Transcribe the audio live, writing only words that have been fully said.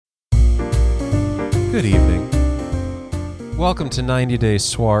Good evening. Welcome to 90 Day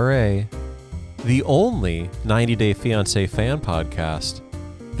Soiree, the only 90 Day Fiancé fan podcast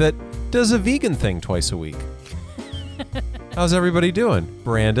that does a vegan thing twice a week. How's everybody doing?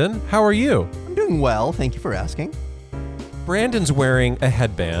 Brandon, how are you? I'm doing well, thank you for asking. Brandon's wearing a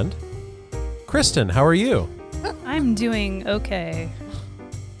headband. Kristen, how are you? I'm doing okay.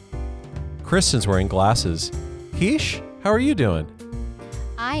 Kristen's wearing glasses. Keish, how are you doing?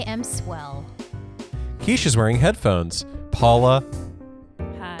 I am swell. Keish is wearing headphones. Paula,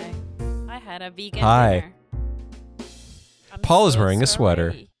 Hi. I had a vegan Hi. dinner. I'm Paula's so wearing a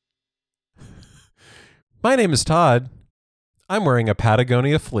sweater. sorry. my name is Todd. I'm wearing a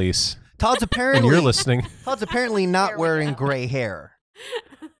Patagonia fleece. Todd's And apparently you're listening. Todd's apparently not There we wearing go. gray hair.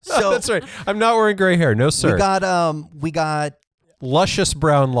 So That's right. I'm not wearing gray hair. No, sir. we got Luscious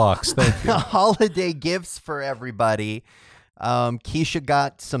brown locks. Thank you. holiday gifts for everybody. Keisha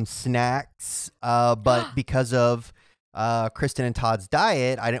got some snacks, but because of Kristen and Todd's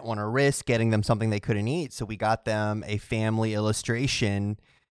diet, I didn't want to risk getting them something they couldn't eat, so we got them a family illustration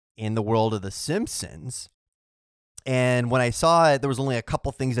in the world of The Simpsons. And when I saw it, there was only a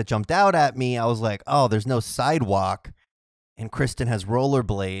couple things that jumped out at me. I was like, oh, there's no sidewalk, and Kristen has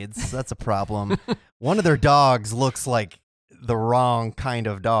rollerblades. So that's a problem. One of their dogs looks like the wrong kind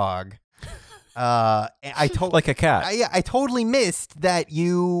of dog. I Like a cat. I totally missed that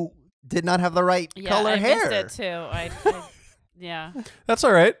you did not have the right Yeah, color I hair. missed it too. Yeah. That's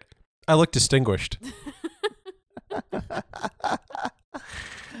all right. I look distinguished.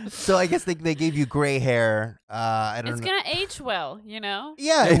 So I guess they gave you gray hair. I don't It's know. going to age well, you know?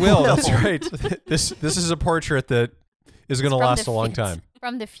 Yeah, It will. That's right. This is a portrait that is going to From last the a long fit- time.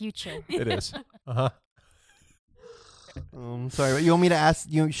 From the future. It is. Uh-huh. Sorry, you want me to ask?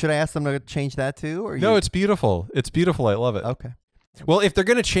 Should I ask them to change that too? Or No, it's beautiful. It's beautiful. I love it. okay. Well, if they're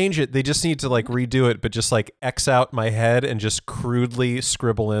going to change it, they just need to like redo it, but just like X out my head and just crudely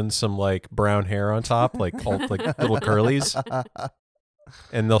scribble in some like brown hair on top, like little curlies,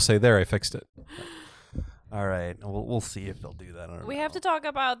 and they'll say, "There, I fixed it." All right, we'll see if they'll do that. I don't We know. have to talk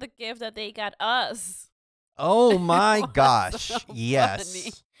about the gift that they got us. Oh my It was gosh! so Yes,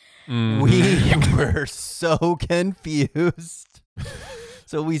 funny. Mhm. we were so confused.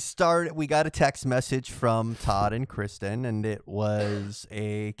 So we got a text message from Todd and Kristen, and it was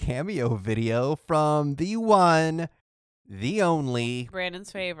a cameo video from the one, the only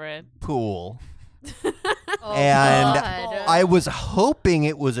Brandon's favorite. Pool. Oh, And God. I was hoping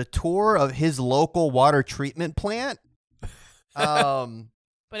it was a tour of his local water treatment plant.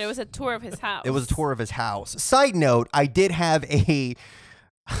 But it was a tour of his house. It was a tour of his house. Side note, I did have a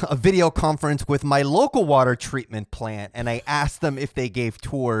video conference with my local water treatment plant, and I asked them if they gave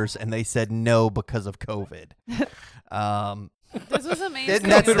tours, and they said no because of COVID. This was amazing.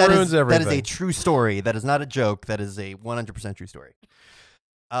 COVID ruins that is a everything. true story. That is not a joke. That is a 100% true story.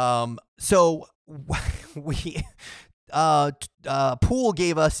 So we Pool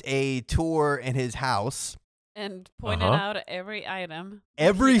gave us a tour in his house. And pointed Uh-huh. out every item.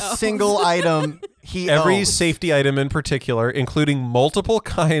 Every he owns. single item he Every owns. safety item in particular, including multiple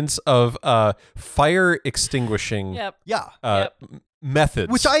kinds of fire extinguishing Yep. Yeah.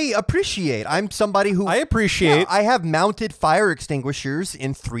 methods, Which I appreciate. I'm somebody who I appreciate Yeah, I have mounted fire extinguishers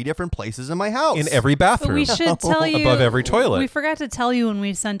in 3 different places in my house. in every But bathroom. we should tell you Above every toilet. We forgot to tell you when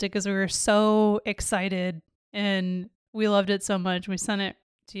we sent it because we were so excited and we loved it so much. We sent it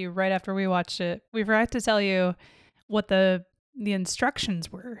to you right after we watched it. We forgot to tell you what the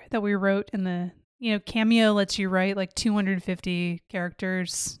instructions were that we wrote in the Cameo lets you write like 250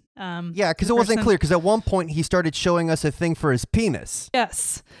 characters. Yeah, because it wasn't clear. Because at one point he started showing us a thing for his penis.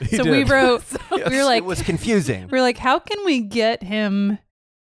 Yes. He So did. we wrote. Yes. We were like, It was confusing. we're like, how can we get him?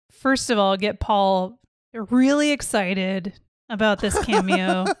 First of all, get Paul really excited about this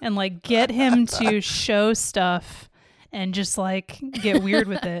cameo and like get him to show stuff and just like get weird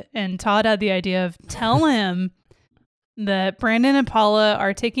with it. And Todd had the idea of tell him that Brandon and Paula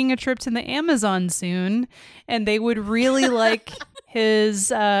are taking a trip to the Amazon soon and they would really like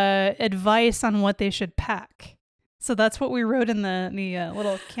his advice on what they should pack. So that's what we wrote in the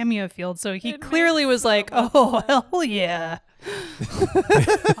little cameo field. So he It clearly makes was so like, much oh, sense. hell yeah.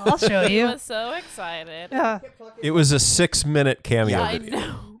 I'll show He you. was so excited. Yeah. It was a 6-minute cameo Yeah. I video.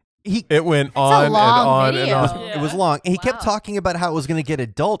 know. It went a on and long on and video. on. Yeah. It was long. And he kept Wow. talking about how it was going to get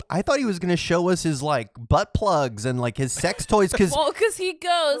adult. I thought he was going to show us his like butt plugs and like his sex toys. Because Well, because he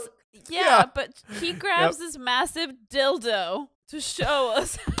goes, yeah, Yeah. but he grabs this massive dildo to show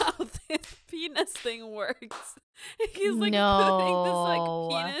us how this penis thing works. He's like putting this No.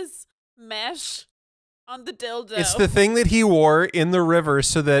 like penis mesh on the dildo. It's the thing that he wore in the river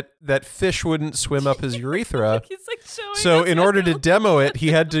so that fish wouldn't swim up his urethra. He's like showing So us in the order to dildo. demo it, he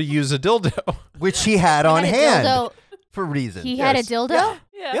had to use a dildo. Which he had He on had a hand dildo. for reasons. He had a dildo?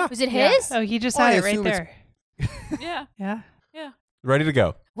 Yeah. Was it Yeah. his? Oh, he just Oh, I had it right assume it's- there. Yeah. Yeah. Ready to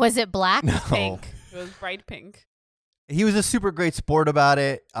go. Was it black? No. Pink. It was bright pink. He was a super great sport about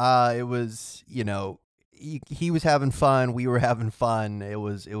it. It was, he was having fun. We were having fun. It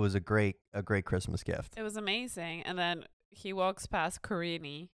was a great Christmas gift. It was amazing. And then he walks past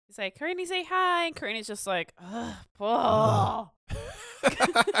Karini. He's like, Karini, say hi. And Karini's just like, ugh, Paul.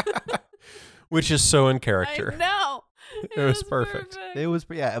 Which is so in I character. know. It was perfect. It was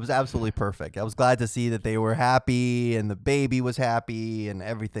absolutely perfect. I was glad to see that they were happy and the baby was happy and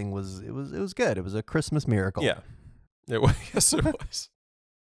everything was good. It was a Christmas miracle. Yeah. It was. Yes, it was.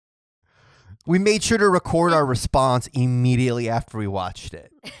 We made sure to record our response immediately after we watched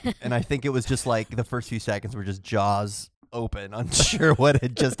it. And I think it was just like the first few seconds were just jaws open, unsure what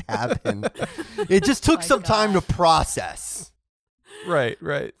had just happened. It just took my some time to gosh. process. Right.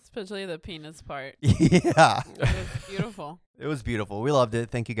 Especially the penis part. Yeah. It was beautiful. It was beautiful. We loved it.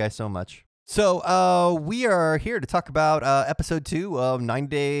 Thank you guys so much. So we are here to talk about episode 2 of 90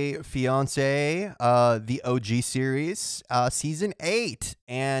 Day Fiance, the OG series, season 8.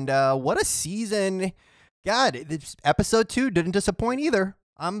 And what a season. God, episode 2 didn't disappoint either.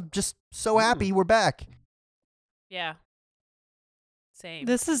 I'm just so happy we're back. Yeah. Same.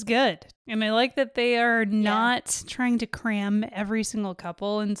 This is good. And I like that they are not trying to cram every single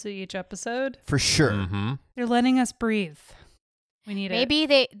couple into each episode. For sure. Mm-hmm. They're letting us breathe. We need it.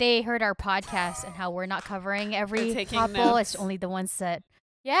 Maybe they heard our podcast and how we're not covering every They're taking couple. notes. It's only the ones that,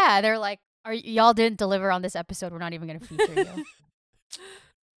 they're like, y'all didn't deliver on this episode. We're not even going to feature you.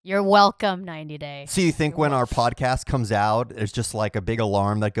 You're welcome, 90 Day. So you think when our podcast comes out, there's just like a big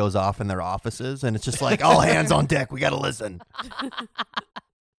alarm that goes off in their offices and it's just like, all hands on deck. We got to listen.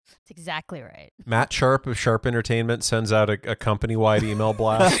 That's exactly right. Matt Sharp of Sharp Entertainment sends out a company-wide email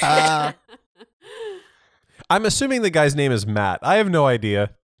blast. I'm assuming the guy's name is Matt. I have no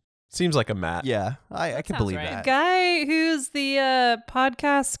idea. Seems like a Matt. Yeah, I That can sounds believe right. that. Guy who's the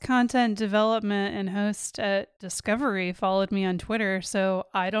podcast content development and host at Discovery followed me on Twitter, so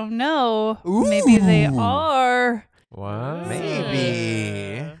I don't know. Maybe they Ooh. are. Wow.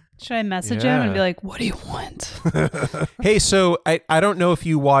 Maybe. Should I message him and Yeah. be like, "What do you want?" Hey, so I don't know if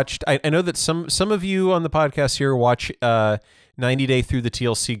you watched. I know that some of you on the podcast here watch 90 Day through the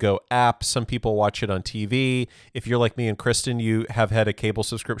TLC Go app. Some people watch it on TV. If you're like me and Kristen, you have had a cable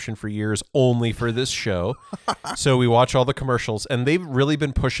subscription for years only for this show. So we watch all the commercials, and they've really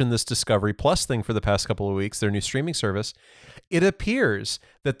been pushing this Discovery Plus thing for the past couple of weeks, their new streaming service. It appears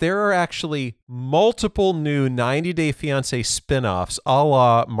that there are actually multiple new 90 Day Fiancé spin-offs a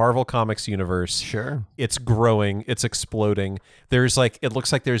la Marvel Comics universe. Sure. It's growing. It's exploding. There's it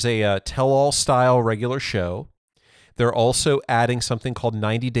looks like there's a tell-all style regular show. They're also adding something called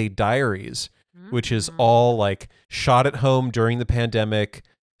 90 Day Diaries, which is all like shot at home during the pandemic,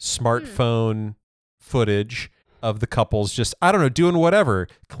 smartphone footage of the couples just, I don't know, doing whatever,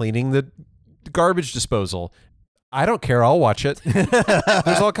 cleaning the garbage disposal. I don't care. I'll watch it.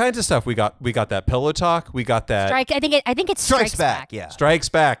 There's all kinds of stuff. We got that pillow talk. We got that Strike. I think it Strikes back. Yeah. Strikes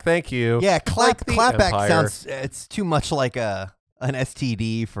Back. Thank you. Yeah. Like the Clapback Empire. sounds. It's too much like an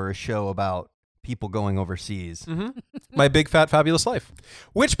STD for a show about people going overseas. My Big Fat Fabulous Life.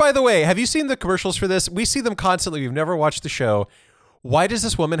 Which, by the way, have you seen the commercials for this? We see them constantly. We've never watched the show. Why does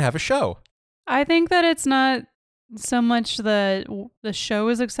this woman have a show? I think that it's not so much that the show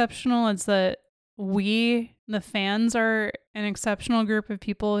is exceptional; it's that we, the fans, are an exceptional group of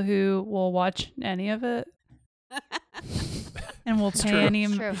people who will watch any of it. And we'll pay true. any,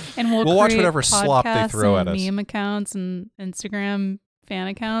 It's true. and we'll We'll watch create whatever slop they podcasts throw and at us. meme accounts and Instagram fan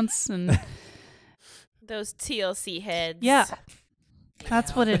accounts, and Those TLC heads. yeah,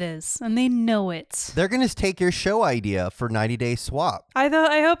 that's what it is, and they know it. They're gonna take your show idea for 90 Day Swap. I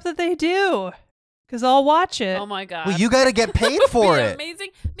hope that they do, because I'll watch it. Oh my god. Well, you got to get paid for Be it. Amazing.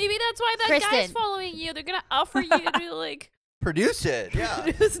 Maybe that's why that guy's Kristen. following you. They're gonna offer you to like Produce it. Yeah.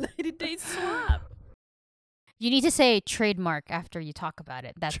 produce 90 Day Swap. You need to say trademark after you talk about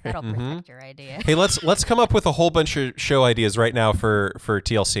it. That'll Mhm. protect your idea. Hey, let's come up with a whole bunch of show ideas right now for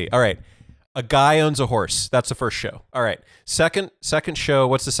TLC. All right. A guy owns a horse. That's the first show. All right. Second show.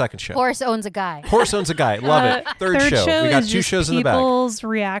 What's the second show? Horse owns a guy. Horse owns a guy. Love it. Third show. We got is 2 just shows in the bag. People's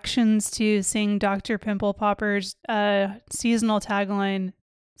reactions to seeing Dr. Pimple Popper's seasonal tagline,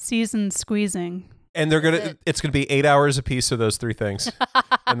 "Season Squeezing." And it's gonna be 8 hours a piece of those 3 things.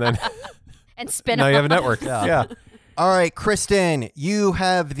 And then And spin now off. you have a network. Yeah. Yeah. All right, Kristen, you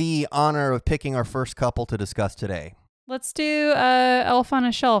have the honor of picking our first couple to discuss today. Let's do Elf on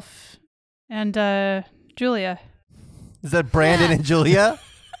a Shelf and Julia. Is that Brandon and Julia?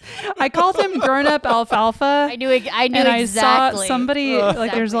 I called him grown up alfalfa. I knew exactly. And I saw somebody, like,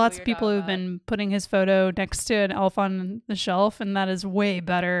 Exactly there's what lots you're of people talking who've about. been putting his photo next to an elf on the shelf, and that is way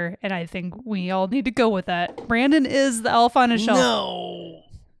better. And I think we all need to go with that. Brandon is the elf on a shelf. No.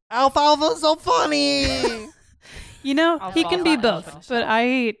 Alfalfa's so funny. You know, he can be Alfalfa, elf both, on a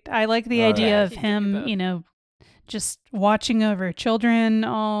but I like the Oh, idea yeah. of He can be him, both. you know, just watching over children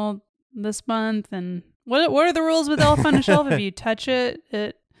all this month. And what are the rules with elf on a shelf? If you touch it,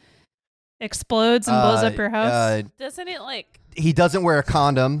 it explodes and blows up your house. Doesn't it like? He doesn't wear a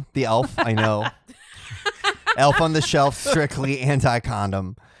condom, the elf, I know. Elf on the Shelf, strictly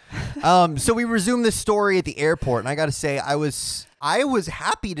anti-condom. So we resume this story at the airport, and I got to say, I was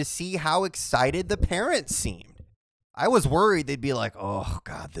happy to see how excited the parents seemed. I was worried they'd be like, "Oh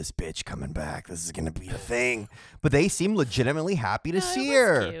God, this bitch coming back. This is gonna be a thing." But they seemed legitimately happy to No, see it was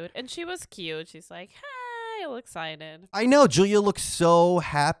her. cute. And she was cute. She's like, "Hi," all excited. I know Julia looked so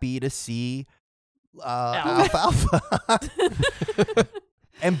happy to see Alfalfa.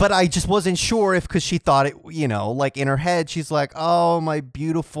 But I just wasn't sure if, because she thought it, you know, like in her head, she's like, "Oh, my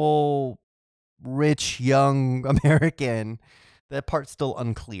beautiful, rich, young American." That part's still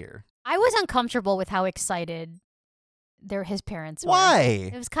unclear. I was uncomfortable with how excited his parents were.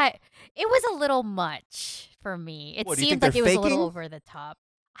 Why? It was it was a little much for me. It What, do you seemed think like it they're was a little faking? over the top.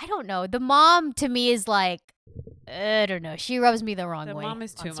 I don't know. The mom to me is like, I don't know. She rubs me the wrong The way. mom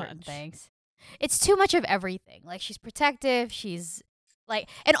is on too certain much. things. It's too much of everything. Like, she's protective. She's like,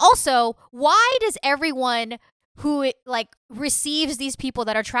 and also, why does everyone who like receives these people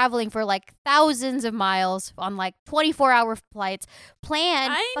that are traveling for like thousands of miles on like 24-hour flights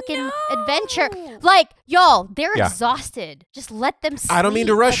plan I fucking know. adventure? Like, y'all, they're Yeah. exhausted. Just let them sleep. I don't mean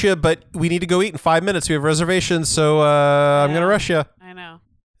to rush you, but we need to go eat in 5 minutes. We have reservations, so I'm going to know. rush you. I know.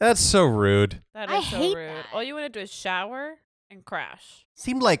 That's so rude. That I is so hate rude. that. All you want to do is shower and crash.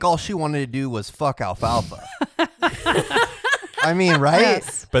 Seemed like all she wanted to do was fuck Alfalfa. I mean, right?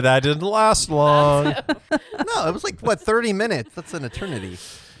 Yes. But that didn't last long. No, it was like, what, 30 minutes? That's an eternity.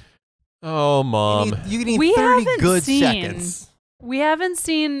 Oh, Mom. You need We 30 haven't good seen- seconds. We haven't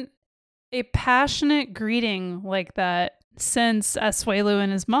seen a passionate greeting like that since Asuelu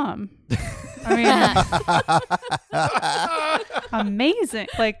and his mom. I mean, amazing.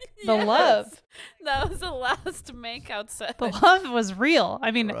 Like, the Yes. love. That was the last makeout set. The love was real.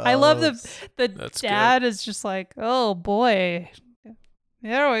 I mean, I love the That's dad is just like, oh boy,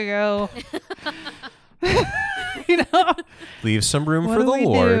 there we go. You know, Leave some room what for do the we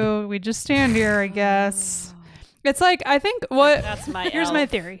Lord. do? We just stand here, I guess. It's like, I think what That's my here's my elf.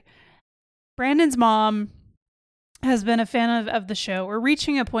 theory. Brandon's mom has been a fan of the show. We're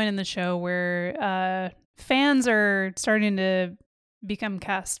reaching a point in the show where fans are starting to become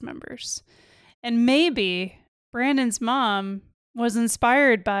cast members. And maybe Brandon's mom was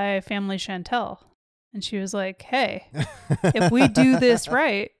inspired by Family Chantel. And she was like, hey, if we do this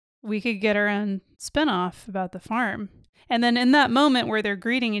right, we could get our own spinoff about the farm. And then in that moment where they're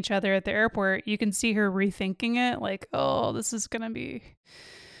greeting each other at the airport, you can see her rethinking it, like, oh, this is going to be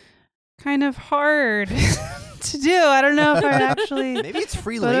kind of hard to do. I don't know if I actually... Maybe it's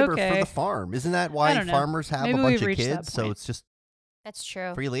free But labor okay. for the farm. Isn't that I why don't know. farmers have Maybe a bunch we've of reached that kids? So point. it's just That's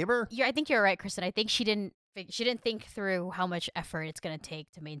true. free labor? I think you're right, Kristen. I think she didn't think through how much effort it's going to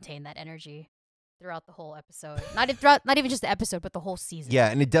take to maintain that energy throughout the whole episode. Not even just the episode, but the whole season. Yeah,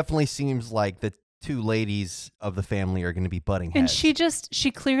 and it definitely seems like the two ladies of the family are going to be butting And heads. she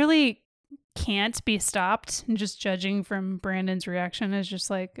clearly can't be stopped. And just judging from Brandon's reaction is just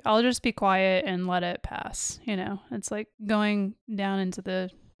like, I'll just be quiet and let it pass. You know, it's like going down into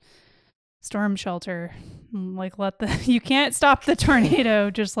the storm shelter. Like, you can't stop the tornado.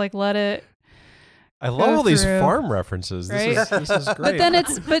 Just like let it. I love Go all these through, farm references. right? This is great. But then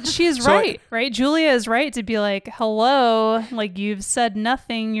but she's So right? Julia is right to be like, hello, like you've said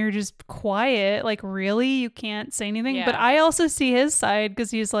nothing. You're just quiet. Like, really? You can't say anything? But Yeah. I also see his side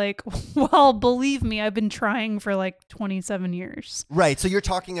because he's like, well, believe me, I've been trying for like 27 years. Right, so you're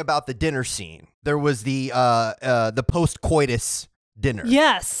talking about the dinner scene. There was the post-coitus dinner.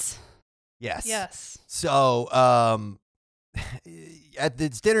 Yes. Yes. Yes. So, at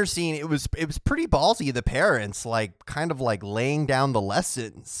this dinner scene, it was pretty ballsy. The parents, like, kind of like laying down the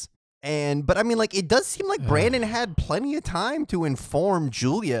lessons But I mean, like, it does seem like Brandon had plenty of time to inform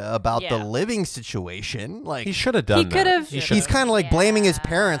Julia about the Yeah. living situation. Like, He should have done that. could have- He should he's have. kind of like blaming his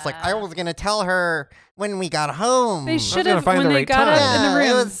parents. Like, I Yeah. was gonna tell her when we got home. They should gonna have, find when the they right got time. up in the it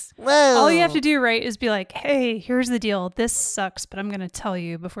room. was, whoa. All you have to do, right, is be like, hey, here's the deal. This sucks, but I'm going to tell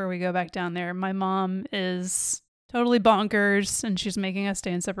you before we go back down there. My mom is totally bonkers, and she's making us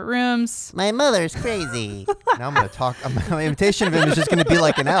stay in separate rooms. My mother's crazy. Now I'm gonna talk. My imitation of him is just gonna be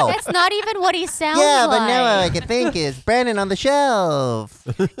like an elf. That's not even what he sounds Yeah, like. but now all I can think is Brandon on the shelf.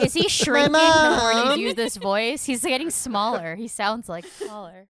 Is he shrinking the more Mom. you use this voice? He's getting smaller. He sounds like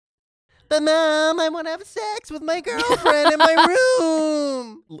smaller. But Mom, I want to have sex with my girlfriend in my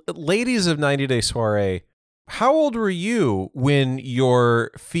room. Ladies of 90 Day Soiree, how old were you when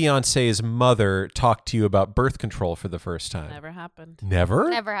your fiance's mother talked to you about birth control for the first time? Never happened. Never?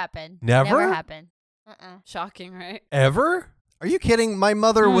 Never happened. Never? Never happened. Shocking, right? Ever? Are you kidding? My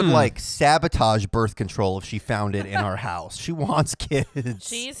mother would Hmm. like sabotage birth control if she found it in our house. She wants kids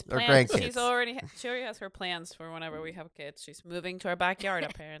She's or planned. grandkids. She already has her plans for whenever we have kids. She's moving to our backyard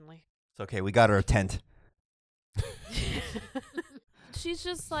apparently. It's okay. We got her a tent. She's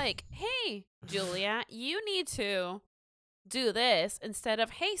just like, hey, Julia, you need to do this instead of,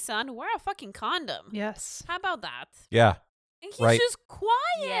 hey, son, wear a fucking condom. Yes. How about that? Yeah. And he's Right. just quiet.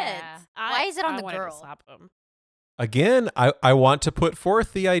 Yeah. Why is it on I the wanted to girl? slap him. Again, I want to put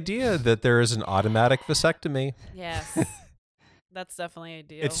forth the idea that there is an automatic vasectomy. Yes. That's definitely a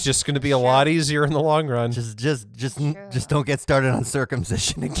deal. It's just going to be a lot easier in the long run. Just don't get started on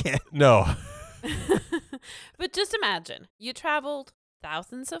circumcision again. No. But just imagine you traveled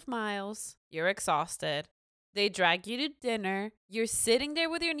thousands of miles, you're exhausted, they drag you to dinner, you're sitting there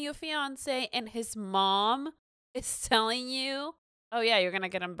with your new fiance, and his mom is telling you, oh, yeah, you're going to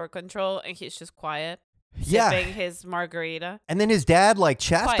get on birth control, and he's just quiet, Yeah. sipping his margarita. And then his dad like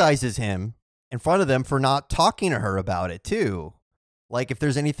chastises him in front of them for not talking to her about it too. Like if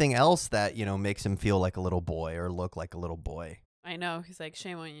there's anything else that, makes him feel like a little boy or look like a little boy. I know. He's like,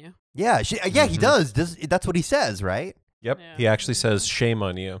 shame on you. Yeah, he Mhm. does. That's what he says, right? Yep. Yeah. He actually says, shame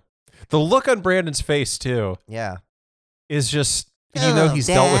on you. The look on Brandon's face, too, Yeah. is just, Oh, he's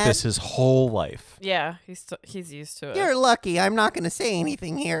dealt with Dad. this his whole life. Yeah, he's used to it. You're lucky. I'm not going to say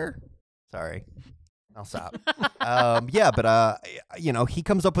anything here. Sorry. I'll stop. He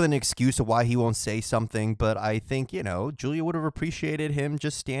comes up with an excuse of why he won't say something, but I think, Julia would have appreciated him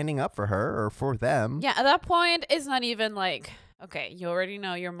just standing up for her or for them. Yeah, at that point, it's not even like, okay, you already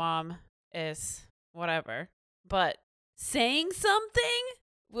know your mom is whatever, but saying something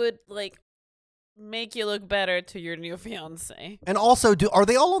would like make you look better to your new fiance. And also, are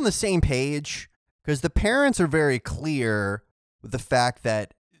they all on the same page? Because the parents are very clear with the fact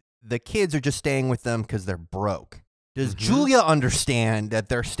that the kids are just staying with them because they're broke. Does Mhm. Julia understand that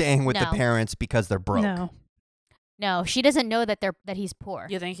they're staying with the No. parents because they're broke? No, she doesn't know that he's poor.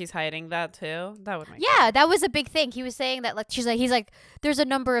 You think he's hiding that too? That would make Yeah, that was a big thing. He was saying that he's like, there's a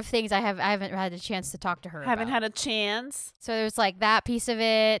number of things I haven't had a chance to talk to her haven't about. had a chance. So there's like that piece of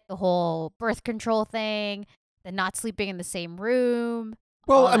it, the whole birth control thing, the not sleeping in the same room.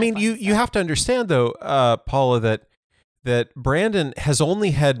 Well, all I that mean, fun you stuff. have to understand, though, Paula, that Brandon has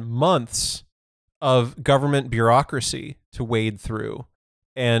only had months of government bureaucracy to wade through.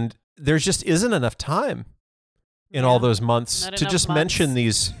 And there just isn't enough time in all Yeah, those months not to enough just months. mention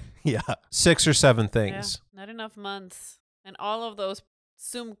these Yeah. 6 or 7 Yeah, things. not enough months, and all of those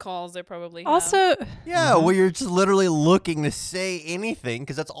Zoom calls they probably have. Also, Yeah, Mhm. well, you're just literally looking to say anything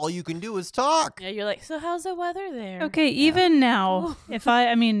because that's all you can do is talk. Yeah, you're like, so how's the weather there? okay, even now,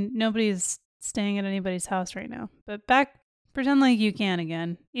 nobody's staying at anybody's house right now, but pretend like you can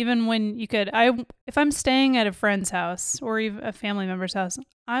again. Even when you could, if I'm staying at a friend's house or even a family member's house,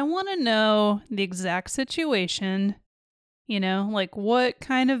 I want to know the exact situation. Like what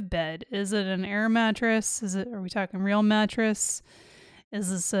kind of bed? Is it an air mattress? Are we talking real mattress? Is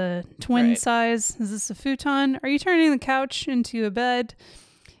this a twin Right. size? Is this a futon? Are you turning the couch into a bed?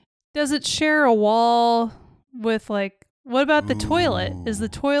 Does it share a wall with what about the toilet? Is the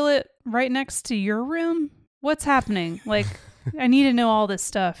toilet right next to your room? What's happening? I need to know all this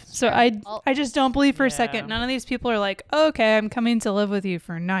stuff. So I just don't believe for a Yeah. second. None of these people are like, okay, I'm coming to live with you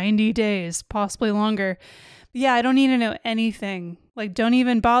for 90 days, possibly longer. Yeah, I don't need to know anything. Don't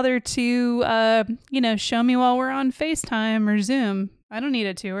even bother to, show me while we're on FaceTime or Zoom. I don't need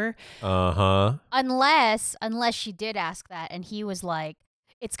a tour. Uh-huh. Unless she did ask that, and he was like,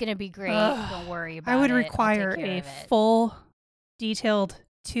 "It's gonna be great. Ugh. Don't worry about it. I would I'll take require care a of it." full, detailed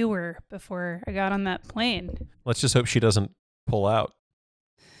tour before I got on that plane. Let's just hope she doesn't pull out.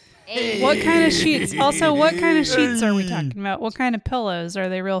 Hey. What kind of sheets? Also, what kind of sheets are we talking about? What kind of pillows? Are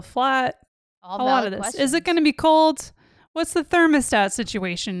they real flat? All A lot valid of this. questions. Is it going to be cold? What's the thermostat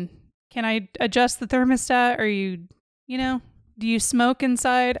situation? Can I adjust the thermostat? Or do you smoke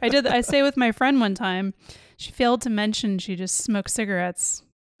inside? I stayed with my friend one time. She failed to mention she just smoked cigarettes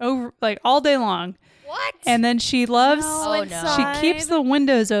over like all day long. What? And then she loves, Oh, no. she keeps the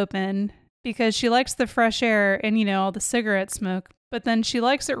windows open because she likes the fresh air and, all the cigarette smoke. But then she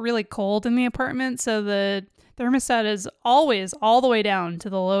likes it really cold in the apartment. So the thermostat is always all the way down to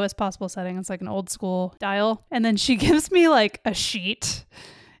the lowest possible setting. It's like an old school dial. And then she gives me like a sheet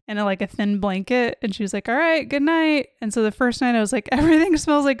and a thin blanket. And she was like, all right, good night. And so the first night I was like, everything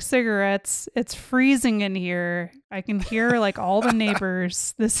smells like cigarettes. It's freezing in here. I can hear like all the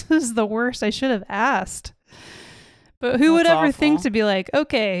neighbors. This is the worst. I should have asked. But who would That's ever think awful. to be like,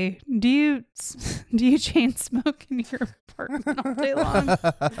 okay, do you chain smoke in your apartment all day long?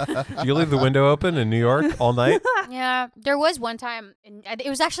 Do you leave the window open in New York all night? Yeah, there was one time, it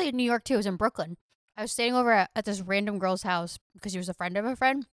was actually in New York too. It was in Brooklyn. I was staying over at this random girl's house because she was a friend of a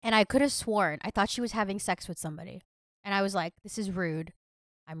friend, and I could have sworn I thought she was having sex with somebody, and I was like, "This is rude.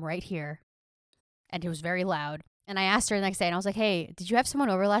 I'm right here," and it was very loud. And I asked her the next day, and I was like, "Hey, did you have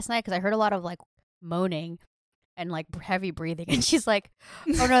someone over last night? Because I heard a lot of like moaning and like heavy breathing." And she's like,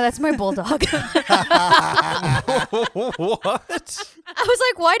 "Oh no, that's my bulldog." What? I was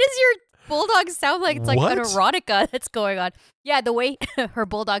like, why does your bulldog sound like it's like What? an erotica that's going on? Yeah, the way her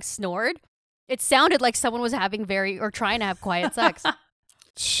bulldog snored, it sounded like someone was having trying to have quiet sex.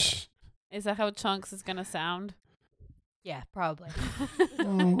 Shh. Is that how Chunks is gonna sound? Yeah, probably.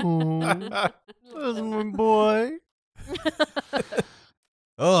 That's my boy.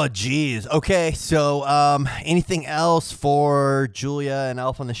 Oh, geez. Okay, so anything else for Julia and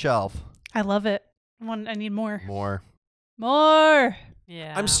Elf on the Shelf? I love it. I need more. More.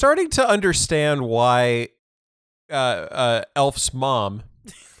 Yeah. I'm starting to understand why Elf's mom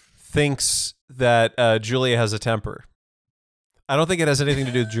thinks that Julia has a temper. I don't think it has anything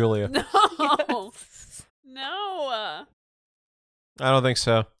to do with Julia. No. No. I don't think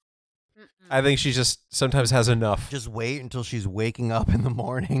so. I think she just sometimes has enough. Just wait until she's waking up in the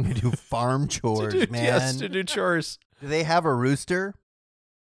morning to do farm chores, man. Yes, to do chores. Do they have a rooster?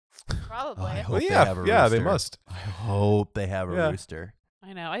 Probably. I hope Well, they yeah, have a yeah, they rooster. must. I hope they have a Yeah. rooster.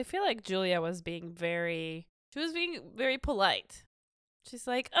 I know. I feel like Julia was being very polite. She's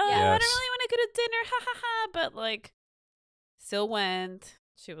like, oh, I don't Yes. really want to go to dinner, ha ha ha. But like, still went.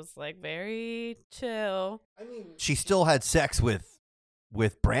 She was like very chill. She still had sex with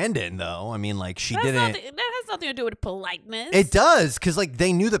Brandon, though. I mean, like, she That didn't. has nothing to do with politeness. It does, because, like,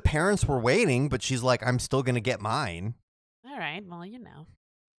 they knew the parents were waiting, but she's like, I'm still going to get mine. All right. Well, you know.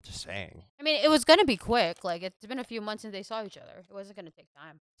 Just saying. I mean, it was going to be quick. Like, it's been a few months since they saw each other. It wasn't going to take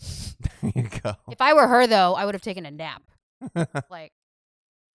time. There you go. If I were her, though, I would have taken a nap. Like,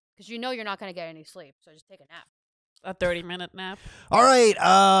 because you're not going to get any sleep. So just take a nap. A 30-minute nap. All right,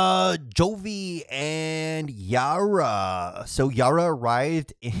 Jovi and Yara. So Yara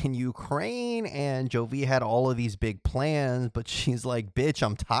arrived in Ukraine, and Jovi had all of these big plans, but she's like, bitch,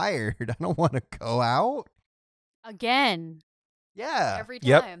 I'm tired. I don't want to go out. Again. Yeah. Every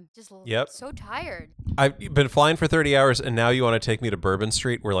Yep. time. Just Yep. so tired. I've been flying for 30 hours, and now you want to take me to Bourbon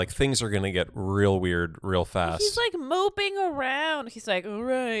Street, where like things are going to get real weird real fast. He's like moping around. He's like, all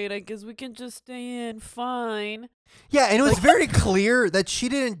right, I guess we can just stay in. Fine. Yeah, and it was very clear that she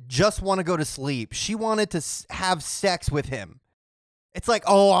didn't just want to go to sleep. She wanted to have sex with him. It's like,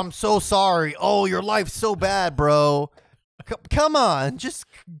 oh, I'm so sorry. Oh, your life's so bad, bro. Come on, just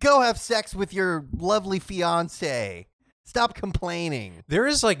go have sex with your lovely fiance. Stop complaining. There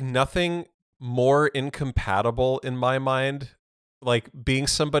is like nothing more incompatible in my mind, like being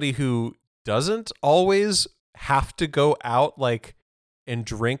somebody who doesn't always have to go out like and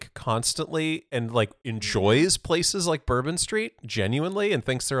drink constantly and like enjoys places like Bourbon Street genuinely and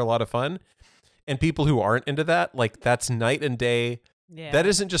thinks they're a lot of fun. And people who aren't into that, like that's night and day. Yeah. That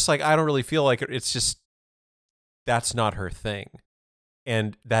isn't just like, I don't really feel like it. It's just, that's not her thing.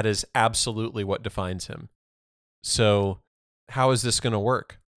 And that is absolutely what defines him. So how is this going to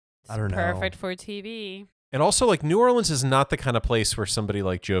work? I don't know. Perfect for TV. And also, like, New Orleans is not the kind of place where somebody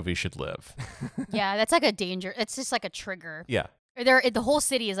like Jovi should live. Yeah, that's like a danger. It's just like a trigger. Yeah. The whole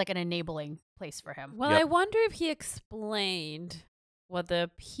city is like an enabling place for him. Well, Yep. I wonder if he explained what the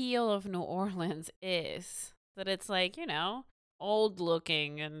appeal of New Orleans is. That it's like, old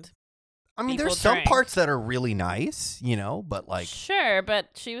looking and I mean, people there's some drink. parts that are really nice, but like, sure, but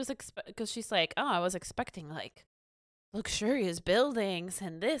she was because she's like, oh, I was expecting like luxurious buildings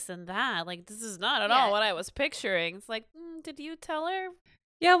and this and that. Like this is not at Yeah. all what I was picturing. It's like, did you tell her?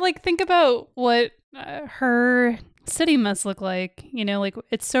 Yeah, like think about what her city must look like. You know, like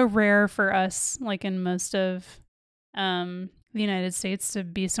it's so rare for us, like in most of the United States, to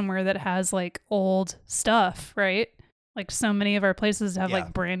be somewhere that has like old stuff, right? Like so many of our places have Yeah.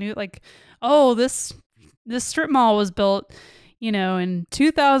 like brand new, like, oh, this strip mall was built, you know, in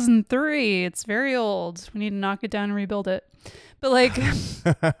 2003. It's very old. We need to knock it down and rebuild it. But like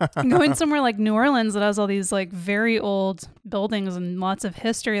going somewhere like New Orleans that has all these like very old buildings and lots of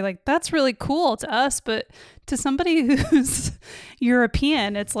history, like that's really cool to us. But to somebody who's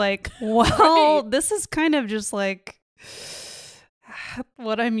European, it's like, well, this is kind of just like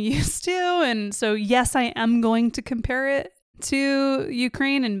what I'm used to. And so, yes, I am going to compare it to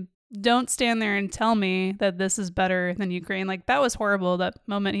Ukraine, and don't stand there and tell me that this is better than Ukraine. Like that was horrible. That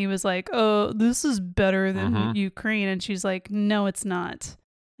moment he was like, oh, this is better than Ukraine. And she's like, no, it's not.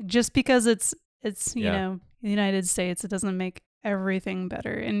 Just because it's you know, the United States, it doesn't make everything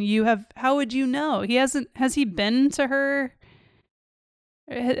better. And how would you know? Has he been to her?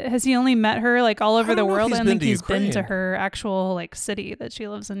 Has he only met her like all over the world? I don't think he's been to her actual like city that she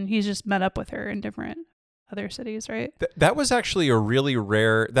lives in. He's just met up with her in different other cities, right? That was actually a really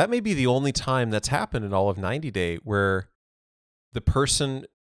rare, that may be the only time that's happened in all of 90 Day where the person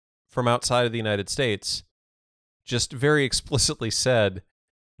from outside of the United States just very explicitly said,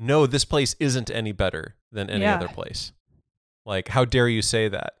 no, this place isn't any better than any other place. Like, how dare you say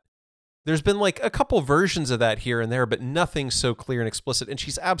that? There's been like a couple versions of that here and there, but nothing so clear and explicit. And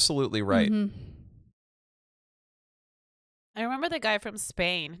she's absolutely right. Mm-hmm. I remember the guy from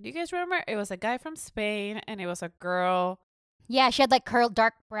Spain. Do you guys remember? It was a guy from Spain, and it was a girl. Yeah, she had like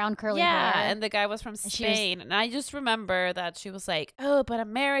dark brown curly hair. Yeah, and the guy was from she was- Spain. And I just remember that she was like, oh, but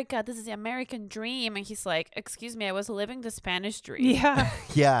America, this is the American dream. And he's like, excuse me, I was living the Spanish dream. Yeah.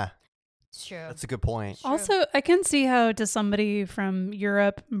 Yeah, It's true. that's a good point. True. Also, I can see how to somebody from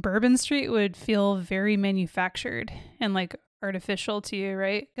Europe, Bourbon Street would feel very manufactured and like artificial to you,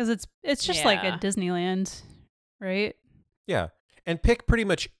 right? Because it's just like a Yeah. Disneyland, right? Yeah. And pick pretty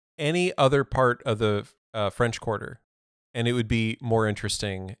much any other part of the French Quarter, and it would be more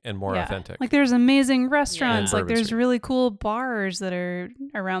interesting and more Yeah. authentic. Like there's amazing restaurants, like Bourbon there's Street. really cool bars that are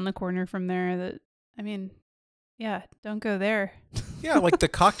around the corner from there that, I mean, yeah, don't go there. Yeah, like the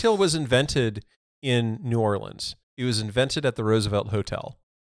cocktail was invented in New Orleans. It was invented at the Roosevelt Hotel.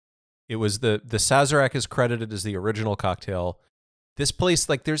 It was the Sazerac is credited as the original cocktail. This place,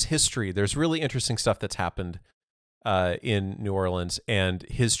 like, there's history. There's really interesting stuff that's happened in New Orleans, and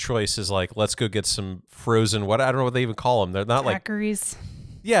his choice is like, let's go get some frozen. I don't know what they even call them. They're not like Daiquiris.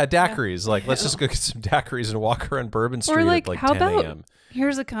 daiquiris. Like, let's just go get some daiquiris and walk around Bourbon Street like, at like how 10 about- a.m.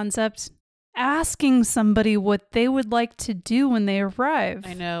 Here's a concept. Asking somebody what they would like to do when they arrive.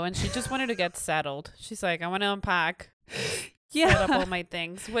 I know. And she just wanted to get settled. She's like, I want to unpack. Yeah. Set up all my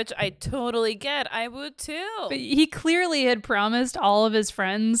things, which I totally get. I would too. But he clearly had promised all of his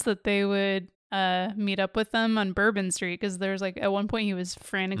friends that they would meet up with them on Bourbon Street, because there's like at one point he was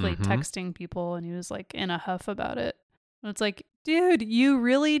frantically Mhm. texting people and he was like in a huff about it. And it's like, dude, you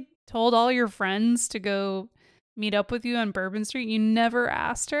really told all your friends to go meet up with you on Bourbon Street? You never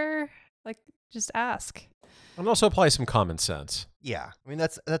asked her? Like, just ask. And also apply some common sense. Yeah, I mean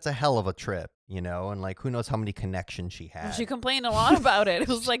that's a hell of a trip, you know, and like who knows how many connections she had. And she complained a lot about it. It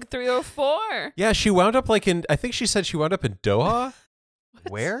was like 3 or 4. Yeah, she wound up like I think she said she wound up in Doha.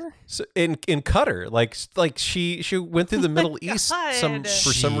 Where? So in Qatar, like she went through the Middle East God. for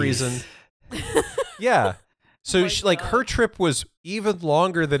some Jeez. reason. Yeah, so my she, like her God. trip was even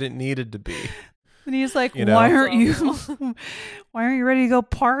longer than it needed to be. And he's like, You know? why aren't you ready to go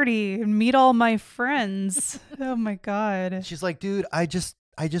party and meet all my friends? Oh my God. She's like, dude, I just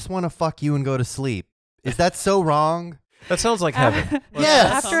want to fuck you and go to sleep. Is that so wrong? That sounds like heaven.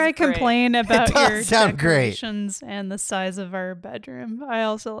 Yes. After I Sounds great. complain about does your sound great. decorations and the size of our bedroom, I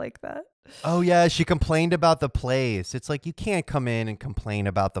also like that. Oh yeah, she complained about the place. It's like you can't come in and complain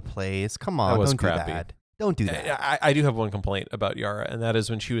about the place. Come on, was don't crappy. do that. Don't do that. I do have one complaint about Yara, and that is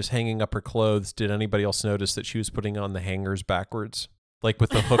when she was hanging up her clothes, did anybody else notice that she was putting on the hangers backwards? Like with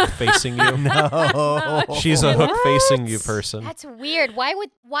the hook facing you? No. She's a hook facing you What? person. That's weird.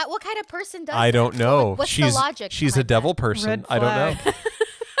 What kind of person does I that? don't know. What's she's the logic? she's a behind devil that? person. Red I don't know. flag.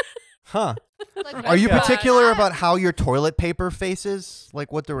 Huh. Like, Are you Yeah. particular about how your toilet paper faces?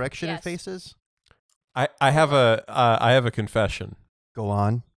 Like what direction Yes. it faces? I have a confession. Go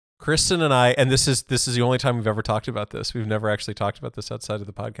on. Kristen and I, and this is the only time we've ever talked about this. We've never actually talked about this outside of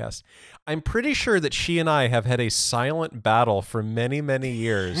the podcast. I'm pretty sure that she and I have had a silent battle for many, many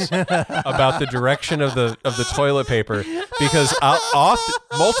years about the direction of the toilet paper, because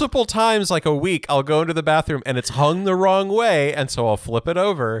multiple times, like a week, I'll go into the bathroom and it's hung the wrong way, and so I'll flip it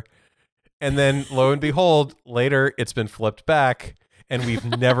over, and then lo and behold, later it's been flipped back. And we've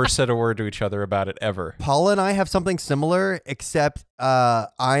never said a word to each other about it ever. Paula and I have something similar, except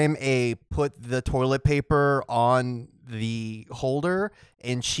I'm a put the toilet paper on the holder,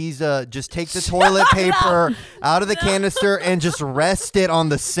 and she's just take the toilet paper out of the canister and just rest it on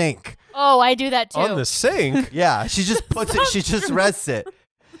the sink. Oh, I do that too. On the sink? Yeah, she just puts it. She just rests it.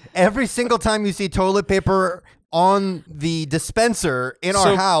 Every single time you see toilet paper on the dispenser in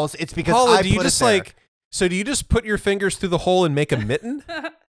our house, it's because Paula, I do you put just it there. like? So do you just put your fingers through the hole and make a mitten?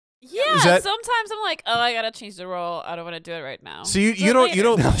 Yeah, Is that- sometimes I'm like, oh, I gotta change the roll. I don't want to do it right now. So you Do it don't later.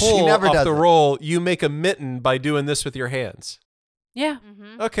 No, she pull never off does the it. roll. You make a mitten by doing this with your hands. Yeah.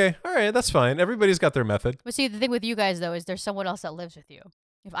 Mm-hmm. Okay, all right, that's fine. Everybody's got their method. But see, the thing with you guys though is there's someone else that lives with you.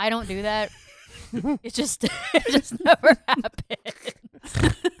 If I don't do that, it just never happens.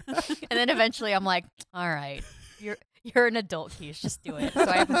 And then eventually I'm like, all right, you're an adult, Keith. Just do it. So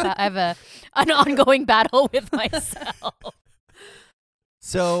I have an ongoing battle with myself.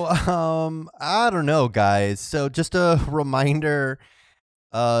 So, I don't know, guys. So just a reminder,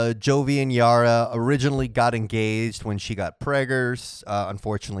 Jovi and Yara originally got engaged when she got preggers.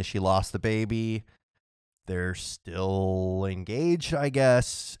 Unfortunately, she lost the baby. They're still engaged, I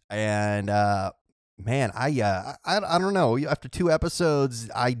guess. And, man, I don't know. After 2 episodes,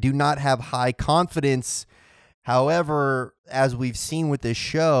 I do not have high confidence. However, as we've seen with this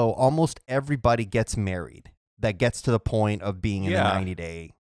show, almost everybody gets married that gets to the point of being in the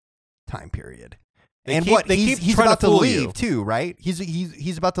 90-day time period. And he's trying about to to fool leave you. too, right?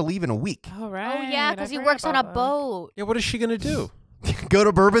 He's about to leave in a week. Oh, right. Oh yeah, because he works on a boat. Yeah, what is she gonna do? Go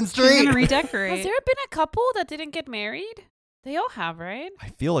to Bourbon She's Street. gonna Has redecorate. there been a couple that didn't get married? They all have, right? I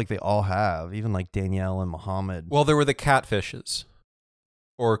feel like they all have, even like Danielle and Muhammad. Well, there were the catfishes,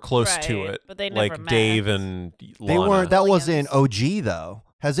 or close to Right, it, but they never like met. Dave and They Lana. weren't. That Williams. wasn't OG though.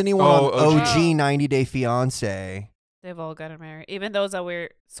 Has anyone Oh, on OG. OG 90 Day Fiance? They've all gotten married. Even those that were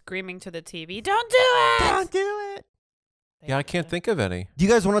screaming to the TV, don't do it! Don't do it. They Yeah, I did can't it. think of any. Do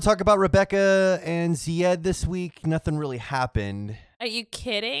you guys want to talk about Rebecca and Zied this week? Nothing really happened. Are you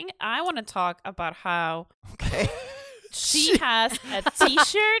kidding? I want to talk about how Okay. she has a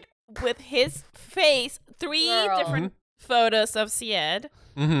t-shirt with his face, 3 Girl. different photos of Syed,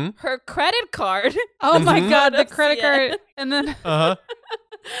 Mm-hmm. her credit card, Oh my Mhm. god, the Photo of credit Syed, card, and then Uh huh.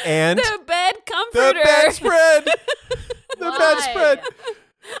 And the bed the comforter. bedspread. The Why? bedspread.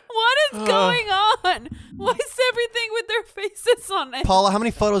 What is going on? Why is everything with their faces on it? Paula, how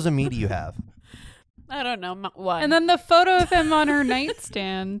many photos of me do you have? I don't know. One. and then the photo of him on her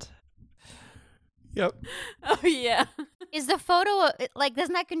nightstand. Yep. oh yeah. Is the photo like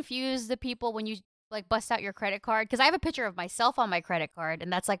doesn't that confuse the people when you like bust out your credit card? Because I have a picture of myself on my credit card,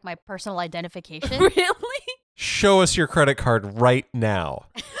 and that's like my personal identification. Really? Show us your credit card right now.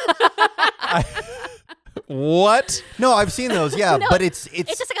 What? No, I've seen those. Yeah, No, but it's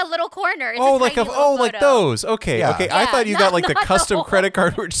It's just like a little corner. It's Oh, a like tiny a, little like photo. those. Okay, Yeah. okay. I Yeah, thought you got like the not custom whole- credit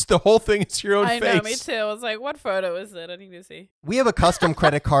card where just the whole thing is your own I face. know, me too. I was like, what photo is it? I need to see. we have a custom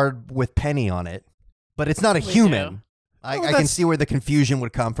credit card with Penny on it, but it's not a We human. do. I Oh, can that's- see where the confusion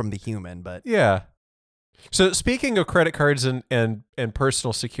would come from the human, but Yeah. So speaking of credit cards and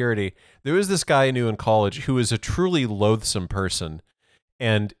personal security, there was this guy I knew in college who was a truly loathsome person,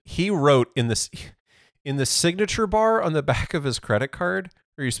 and he wrote in the signature bar on the back of his credit card,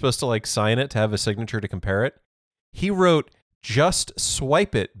 where you're supposed to like sign it to have a signature to compare it. He wrote, "Just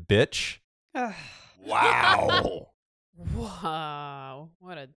swipe it, bitch." wow. Wow.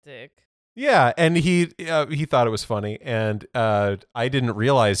 What a dick. Yeah, and he thought it was funny, and I didn't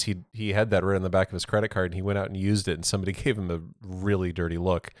realize he had that right on the back of his credit card, and he went out and used it, and somebody gave him a really dirty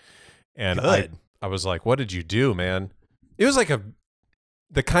look, and Good. I was like, "What did you do, man?" It was like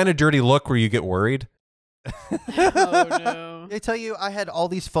the kind of dirty look where you get worried. Oh no. Did I tell you I had all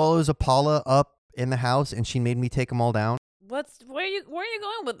these photos of Paula up in the house, and she made me take them all down? Where are you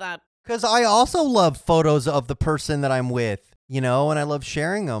going with that? Because I also love photos of the person that I'm with, and I love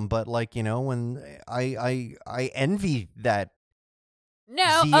sharing them. But when I envy that No,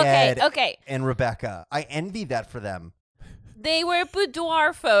 Ziad okay. and Rebecca, I envy that for them. They were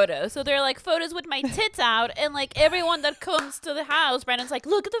boudoir photos. So they're like photos with my tits out, and like everyone that comes to the house, Brandon's like,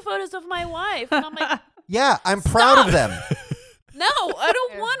 look at the photos of my wife. And I'm like, Yeah, I'm proud of Stop. them. no, I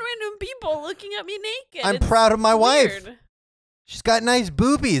don't want random people looking at me naked. I'm It's proud of my wife. weird. She's got nice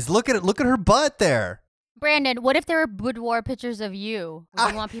boobies. Look at it. Look at her butt there. Brandon, what if there were boudoir pictures of you? Would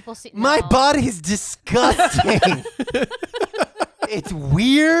you want people to see? My No. body's disgusting. It's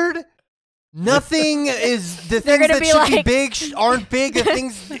weird. Nothing is the They're things gonna that be should be like- big aren't big. The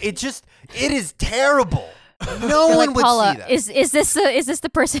things it is terrible. No They're one like, would Paula, see that. is this the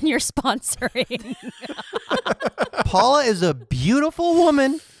person you're sponsoring? Paula is a beautiful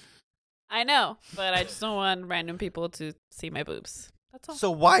woman. I know, but I just don't want random people to see my boobs. That's all.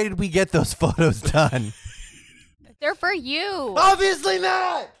 So why did we get those photos done? They're for you. Obviously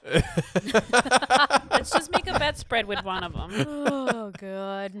not. Let's just make a bedspread with one of them. Oh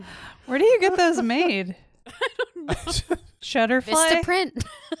god. Where do you get those made? Shutterfly? Vistaprint.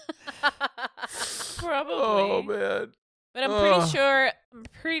 Probably. Oh man. But I'm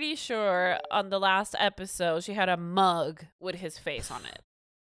pretty sure on the last episode she had a mug with his face on it.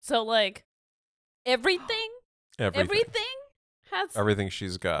 So like everything has Everything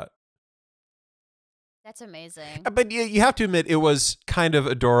she's got. That's amazing. But you have to admit, it was kind of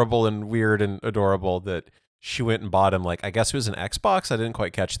adorable and weird and adorable that she went and bought him, like, I guess it was an Xbox. I didn't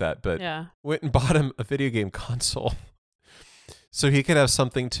quite catch that, but yeah. went and bought him a video game console so he could have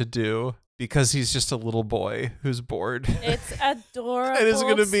something to do because he's just a little boy who's bored. It's adorable. And is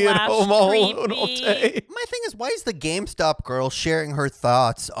going to be at home all alone all day. My thing is, why is the GameStop girl sharing her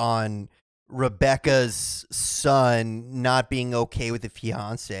thoughts on Rebecca's son not being okay with the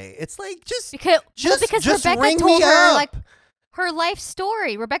fiance? It's like Because just Rebecca ring told me her up. like her life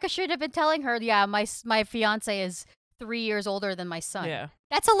story. Rebecca should have been telling her, yeah, my fiance is 3 years older than my son. Yeah.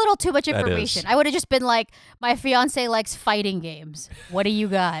 That's a little too much That information. is. I would have just been like, my fiance likes fighting games. What do you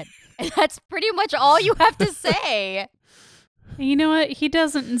got? And that's pretty much all you have to say. You know what? He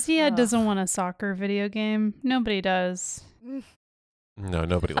doesn't. Ziad Ugh. doesn't want a soccer video game. Nobody does. No,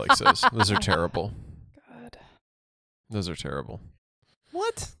 nobody likes those. Those are terrible. God. Those are terrible.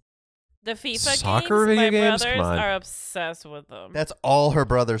 What? The FIFA Soccer games, video my games? brothers Come on. are obsessed with them. That's all her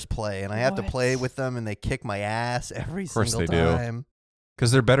brothers play, and I have to play What? with them, and they kick my ass every course single they do. time.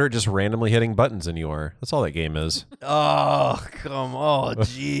 Because they're better at just randomly hitting buttons than you are. That's all that game is. Oh, come on,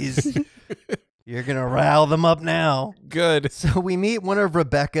 jeez. You're gonna rile them up now. Good. So we meet one of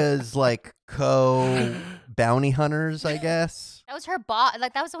Rebecca's like bounty hunters, I guess. That was her boss.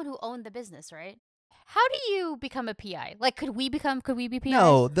 Like that was the one who owned the business, right? How do you become a PI? Like, could we be PIs?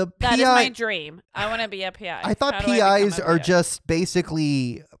 No, the That is my PI. dream. I want to be a PI. I thought How do I become PIs a are PI? just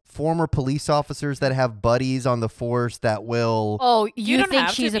basically former police officers that have buddies on the force that will. Oh, You you don't think have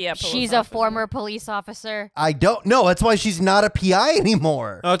to she's be a she's police a officer. former police officer? I don't know. That's why she's not a PI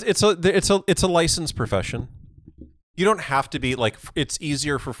anymore. No, it's a licensed profession. You don't have to be like. It's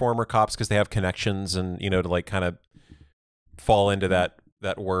easier for former cops because they have connections and to like kind of fall into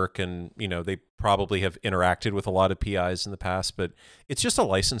that work, and they probably have interacted with a lot of PIs in the past. But it's just a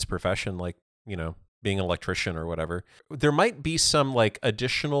licensed profession, like being an electrician or whatever. There might be some like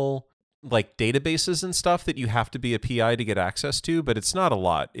additional like databases and stuff that you have to be a PI to get access to, but it's not a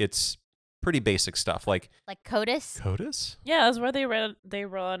lot. It's pretty basic stuff like CODIS? CODIS. Yeah, that's where they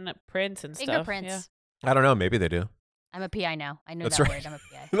run prints and stuff. Fingerprints. I don't know. Maybe they do. I'm a PI now. I know That's that right. word. I'm a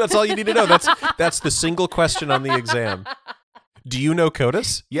PI. That's all you need to know. That's the single question on the exam. Do you know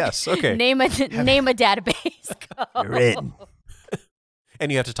CODIS? Yes. Okay. Name a database. Go. You're in.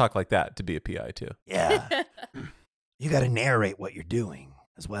 And you have to talk like that to be a PI too. Yeah. You got to narrate what you're doing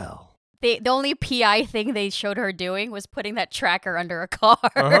as well. The only PI thing they showed her doing was putting that tracker under a car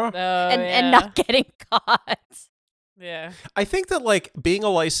Uh-huh. Oh, and not getting caught. Yeah. I think that like being a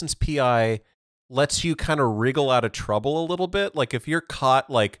licensed PI lets you kind of wriggle out of trouble a little bit. Like if you're caught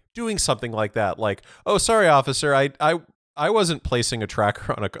like doing something like that, like, oh, sorry, officer, I wasn't placing a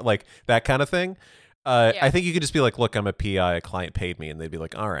tracker on a like that kind of thing. Yeah. I think you could just be like, look, I'm a PI, a client paid me, and they'd be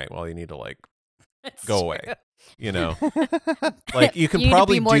like, all right, well, you need to like That's go true. away. Like you can You need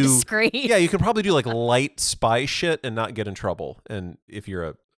probably to be more do discreet. yeah, you can probably do like light spy shit and not get in trouble. And if you're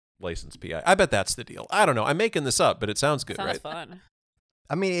a licensed PI, I bet that's the deal. I don't know. I'm making this up, but it sounds good, Sounds right? fun.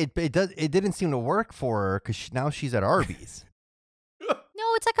 I mean, it didn't seem to work for her because now she's at Arby's. No,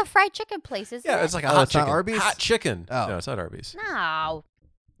 it's like a fried chicken place, isn't it? Yeah, it's like a Oh, hot it's not chicken. Arby's? Hot chicken. Oh. No, it's not Arby's. No.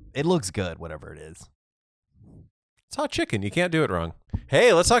 It looks good, whatever it is. It's hot chicken. You can't do it wrong.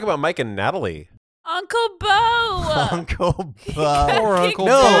 Hey, let's talk about Mike and Natalie. Uncle Bo. Uncle Bo. Or Uncle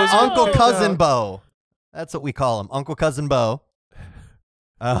No, Bo's Uncle kicked Cousin out. Bo. That's what we call him, Uncle Cousin Bo.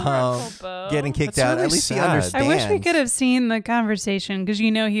 Uncle Bo. Getting kicked That's out. really At least he sad. understands. I wish we could have seen the conversation because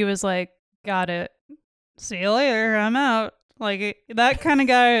he was like, "Got it. See you later. I'm out." Like that kind of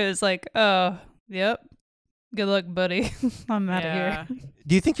guy is like, "Oh, yep. Good luck, buddy. I'm out Yeah. of here."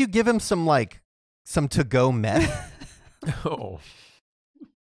 Do you think you give him some to-go meth? Oh.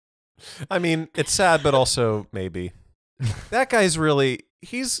 I mean, it's sad, but also maybe. That guy's really,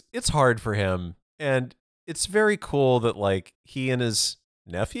 it's hard for him. And it's very cool that, like, he and his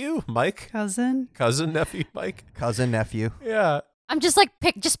nephew, Mike, Cousin. nephew, Mike. Cousin, nephew. Yeah. I'm just like,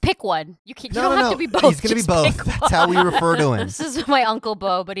 just pick one. You No, don't no, have to be no. both. He's gonna be just both. pick That's how we one. refer to him. This is my Uncle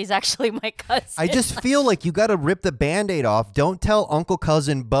Bo, but he's actually my cousin. I just feel like you got to rip the Band-Aid off. Don't tell Uncle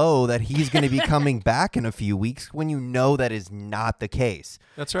Cousin Bo that he's going to be coming back in a few weeks when you know that is not the case.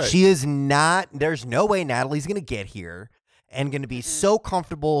 That's right. She is not. There's no way Natalie's going to get here and going to be so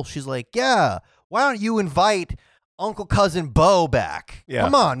comfortable. She's like, yeah, why don't you invite Uncle Cousin Bo back? Yeah.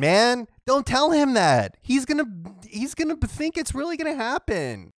 Come on, man. Don't tell him that. He's going to think it's really going to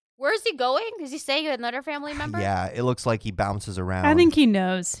happen. Where is he going? Is he staying with another family member? Yeah, it looks like he bounces around. I think he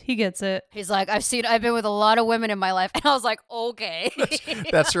knows. He gets it. He's like, I've been with a lot of women in my life. And I was like, okay.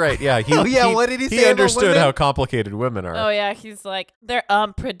 That's right. Yeah. Oh, yeah, what did he say He about understood women? how complicated women are. Oh yeah, he's like, they're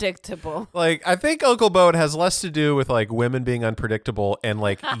unpredictable. Like, I think Uncle Bo has less to do with, like, women being unpredictable and,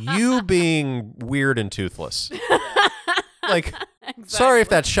 like, you being weird and toothless. Like, sorry if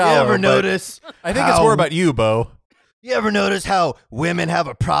that's You shallow. ever but notice? I think it's how- more about you, Bo. You ever notice how women have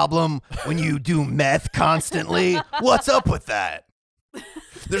a problem when you do meth constantly? What's up with that?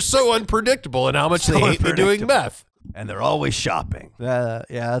 They're so unpredictable in how much So they hate me doing unpredictable. meth. And they're always shopping. Yeah,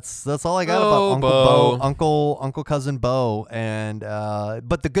 that's all I got Oh, about Uncle Bo. Bo, Uncle Cousin Bo. And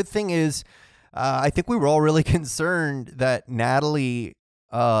but the good thing is, I think we were all really concerned that Natalie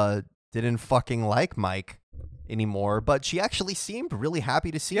didn't fucking like Mike anymore, but she actually seemed really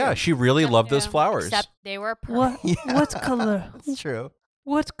happy to see Yeah, him. she really loved those Yeah. flowers. Except they were purple. What? Yeah, What color? That's true.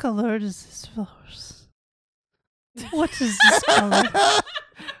 What color is this flowers? What is this color?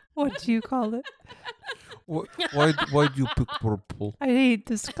 What do you call it? Why do you pick purple? I hate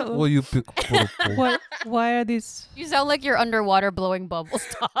this color. you pick purple? What? Why are these? You sound like you're underwater blowing bubbles,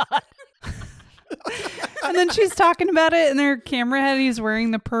 Todd. And then she's talking about it, and their camera head, he's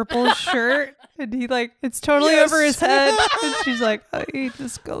wearing the purple shirt, and he like it's totally Yes. over his head, and she's like, I hate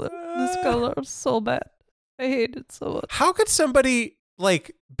this color. This color is so bad. I hate it so much. How could somebody,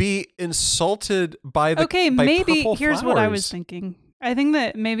 like, be insulted by the Okay, by maybe purple here's what I was flowers? thinking. I think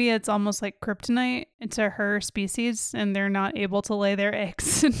that maybe it's almost like kryptonite to her species, and they're not able to lay their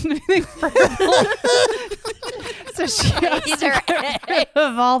eggs in anything purple. So she has These to are get rid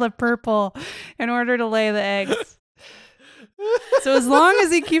of all the purple in order to lay the eggs. So as long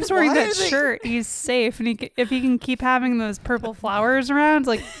as he keeps wearing Why that are they- shirt, he's safe. And if he can keep having those purple flowers around,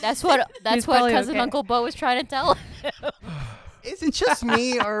 like That's what He's probably cousin okay. Uncle Bo was trying to tell him. Is it just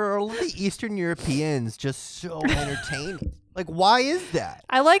me, or are all the Eastern Europeans just so entertaining? Like, why is that?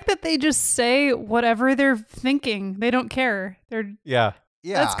 I like that they just say whatever they're thinking. They don't care. They're Yeah,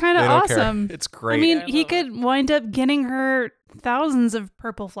 Yeah, That's kind they of don't care. awesome. It's I great. mean, I he love could wind up getting her thousands of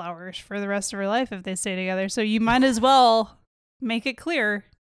purple flowers for the rest of her life if they stay together. So you might as well make it clear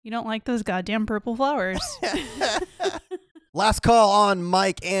you don't like those goddamn purple flowers. Last call on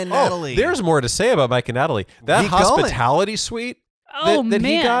Mike and Natalie. There's more to say about Mike and Natalie. That Keep going. hospitality suite Oh, that man.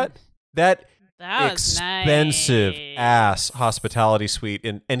 he got, that That was expensive nice. ass hospitality suite,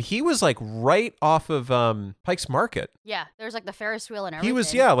 and he was like right off of Pike's Market. Yeah, there's like the Ferris wheel and everything. He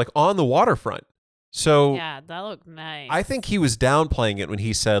was like on the waterfront. So Yeah, that looked nice. I think he was downplaying it when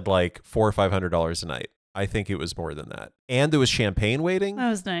he said like $400 or $500 a night. I think it was more than that. And there was champagne waiting That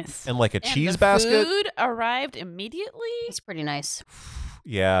was nice. and like a And cheese the basket. Food arrived immediately. It's pretty nice.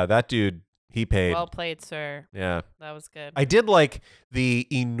 Yeah, that dude, he paid. Well played, sir. Yeah. That was good. I did like the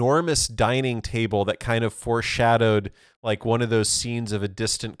enormous dining table that kind of foreshadowed like one of those scenes of a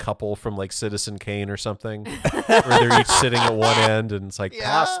distant couple from like Citizen Kane or something, where they're each sitting at one end and it's like,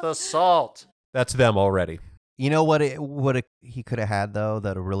 pass the salt. That's them already. You know what? He could have had though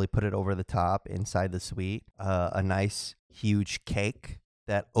that would really put it over the top inside the suite. A nice huge cake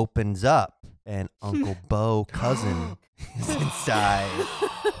that opens up, and Uncle Bo cousin is inside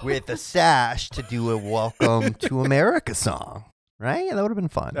with a sash to do a "Welcome to America" song. Right? Yeah, that would have been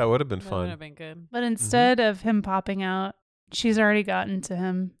fun. That would have been That would fun. have been good. But instead of him popping out, she's already gotten to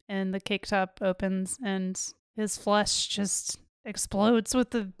him, and the cake top opens, and his flesh just explodes with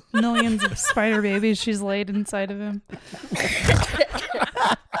the millions of spider babies she's laid inside of him.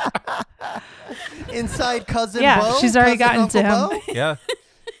 Inside cousin Yeah, Bo. she's already Cousin gotten to Uncle him. Bo? Yeah.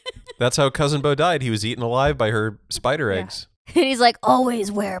 That's how Cousin Bo died. He was eaten alive by her spider Yeah. eggs. And he's like,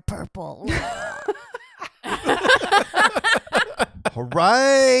 always wear purple. All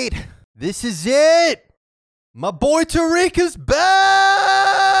right, this is it. My boy Tariq is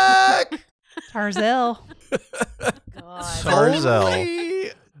back. Tarzell. God. Tarzell.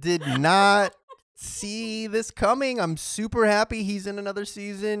 Totally did not see this coming. I'm super happy he's in another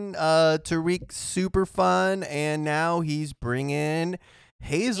season. Tariq, super fun. And now he's bringing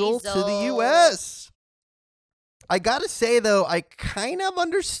Hazel to the Hazel. U.S. I got to say, though, I kind of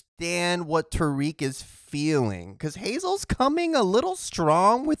understand what Tariq is feeling because Hazel's coming a little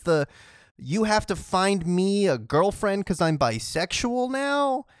strong with the you have to find me a girlfriend because I'm bisexual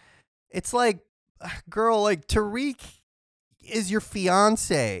now. It's like, girl, like Tariq is your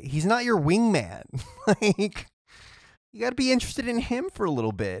fiance. He's not your wingman. Like, you got to be interested in him for a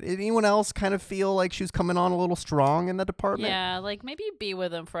little bit. Did anyone else kind of feel like she was coming on a little strong in the department? Yeah, like maybe be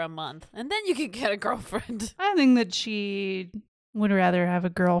with him for a month and then you can get a girlfriend. I think that she would rather have a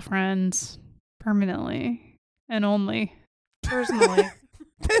girlfriend permanently and only personally.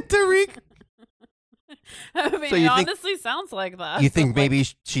 Tariq, I mean, So you it think- honestly sounds like that. you think Like, maybe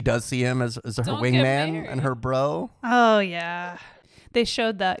she does see him as her Don't get wingman married. and her bro? Oh yeah. They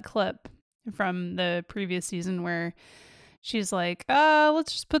showed that clip from the previous season where she's like,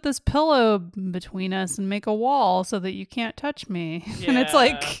 let's just put this pillow between us and make a wall so that you can't touch me. And it's Yeah.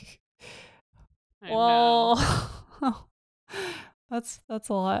 like, I know. well, that's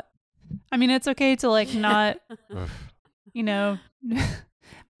a lot. I mean, it's okay to like not, you know,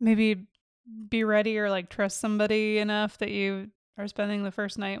 maybe be ready or like trust somebody enough that you are spending the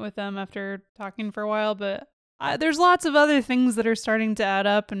first night with them after talking for a while, but there's lots of other things that are starting to add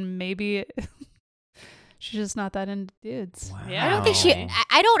up, and maybe she's just not that into dudes. Yeah. I don't think she.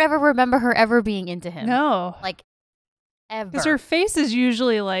 I don't ever remember her ever being into him. No, Like, ever. because her face is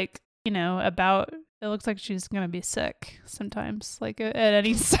usually like, you know, about. It looks like she's gonna be sick sometimes, like at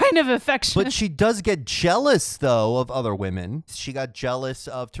any sign of affection. But she does get jealous, though, of other women. She got jealous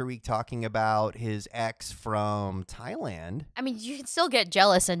of Tariq talking about his ex from Thailand. I mean, you can still get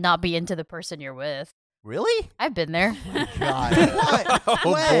jealous and not be into the person you're with. Really? I've been there. God. What?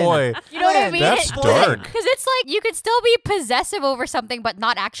 Oh When? boy. You know what I When? mean? That's dark. Because it's like you could still be possessive over something, but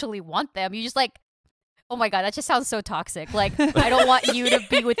not actually want them. You just like, oh my god, that just sounds so toxic. Like I don't want you to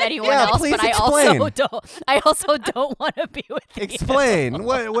be with anyone Yeah, else, please but explain. I also don't want to be with you. Explain.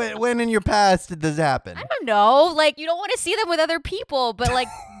 When in your past did this happen? I don't know. Like you don't want to see them with other people, but like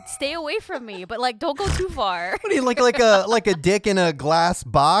stay away from me. But like don't go too far. What do you like a dick in a glass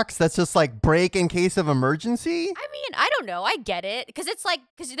box that's just like break in case of emergency? I mean, I don't know. I get it because it's like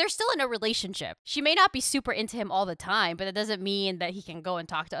because they're still in a relationship. She may not be super into him all the time, but it doesn't mean that he can go and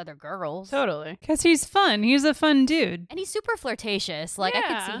talk to other girls. Totally. Because he's fun. He's a fun dude. And he's super flirtatious. Like I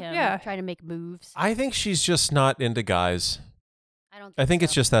could see him Yeah. trying to make moves. I think she's just not into guys. I don't. I think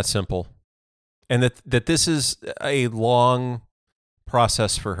it's so. just that simple. And that this is a long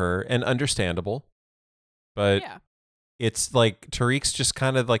process for her and understandable. But Yeah. it's like Tariq's just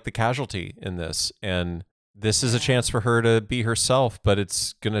kind of like the casualty in this. And this is a chance for her to be herself, but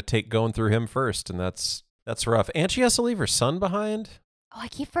it's going to take going through him first. And that's rough. And she has to leave her son behind. Oh, I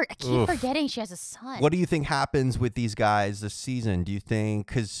keep Oof. forgetting she has a son. What do you think happens with these guys this season? Do you think,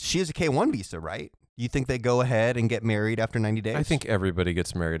 because she has a K-1 visa, right? You think they go ahead and get married after 90 days? I think everybody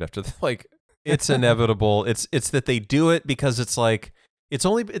gets married after like it's inevitable. It's that they do it because it's like it's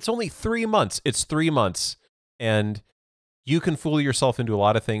only 3 months. It's 3 months, and you can fool yourself into a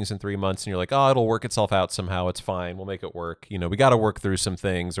lot of things in 3 months, and you're like, oh, it'll work itself out somehow. It's fine. We'll make it work. You know, we got to work through some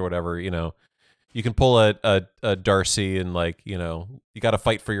things or whatever. You know, you can pull a Darcy and like, you know, you got to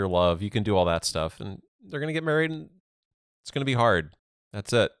fight for your love. You can do all that stuff, and they're gonna get married, and it's gonna be hard.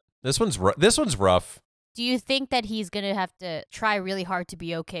 That's it. This one's rough. Do you think that he's gonna have to try really hard to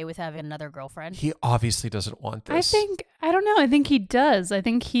be okay with having another girlfriend? He obviously doesn't want this. I don't know. I think he does. I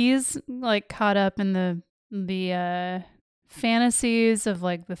think he's like caught up in the fantasies of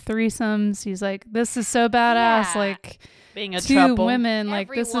like the threesomes. He's like, this is so badass. Yeah. Like Being a two trouble. women. Like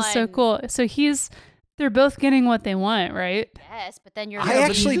this is so Everyone. cool. So they're both getting what they want, right? Yes, but then you're. I Yeah, but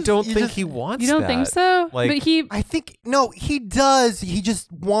actually you don't just- think he wants You don't that. think so? Like- but he I think, no, he does. He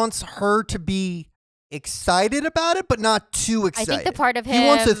just wants her to be excited about it, but not too I excited. think the part of him. He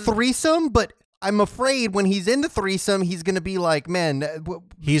wants a threesome, but I'm afraid when he's in the threesome, he's going to be like, man,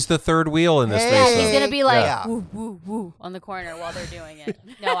 He's the third wheel in this Hey. threesome. He's gonna be like Yeah. woo woo woo on the corner while they're doing it.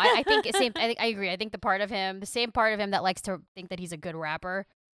 No, I think it's same. I agree. I think the same part of him that likes to think that he's a good rapper,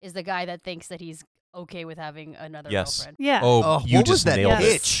 is the guy that thinks that he's okay with having another Yes. girlfriend. yeah. Oh, you what just was that nailed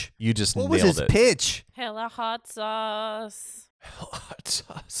pitch? it. You just What nailed was his it. pitch? Hella hot sauce. Hot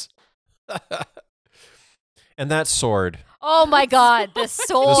sauce. And that sword. Oh my god, the He's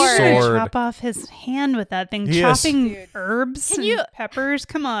sword. gonna sword. chop off his hand with that thing. Yes. Chopping Dude. herbs Can and you- peppers.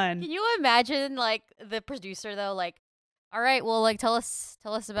 Come on. Can you imagine like the producer though, like, all right, well, like tell us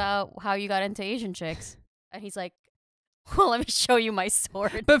about how you got into Asian chicks, and he's like, well, let me show you my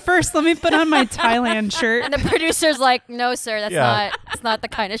sword. But first, let me put on my Thailand shirt. And the producer's like, no, sir, Yeah. it's not the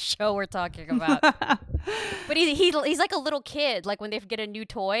kind of show we're talking about. But he's like a little kid, like when they get a new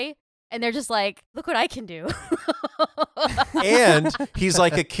toy and they're just like, look what I can do. And he's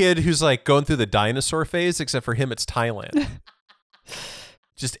like a kid who's like going through the dinosaur phase, except for him, it's Thailand.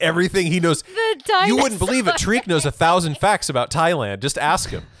 Just everything he knows. The dinosaur. You wouldn't believe it. Tariq knows 1,000 facts about Thailand. Just ask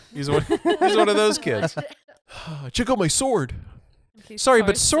him. He's one of those kids. Check out my sword. Sorry,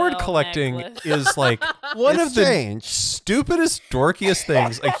 but sword collecting is like one It's of the strange. stupidest, dorkiest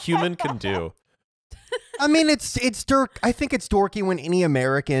things a human can do. I mean, it's dork. I think it's dorky when any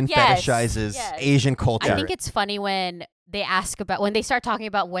American Yes, fetishizes yes. Asian culture. I think it's funny when they ask about when they start talking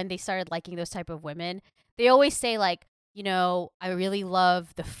about when they started liking those type of women. They always say like, you know, I really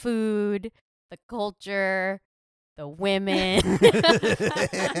love the food, the culture, the women.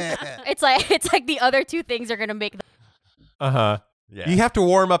 It's like the other two things are gonna make. Uh-huh. Yeah. You have to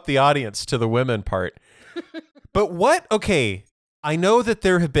warm up the audience to the women part. But what? Okay, I know that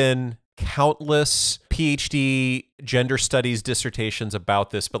there have been countless PhD gender studies dissertations about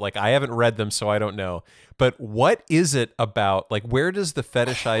this, but like I haven't read them, so I don't know. But what is it about? Like, where does the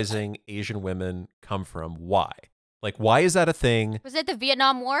fetishizing Asian women come from? Why? Like, why is that a thing? Was it the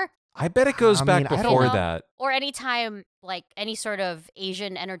Vietnam War? I bet it goes I back mean, I don't before know. that. Or any time like any sort of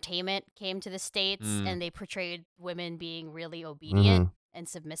Asian entertainment came to the States and they portrayed women being really obedient and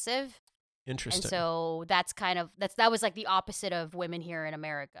submissive. Interesting. And so that was like the opposite of women here in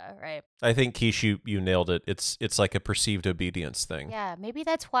America, right? I think Keish, you nailed it. It's like a perceived obedience thing. Yeah, maybe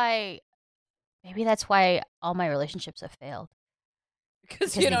that's why all my relationships have failed.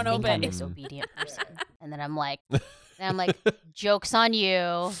 Because Because you they don't think I'm obey. this obedient person. And then I'm like, joke's on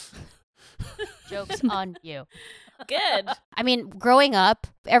you. Joke's on you. Good. I mean, growing up,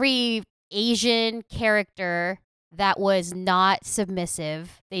 every Asian character that was not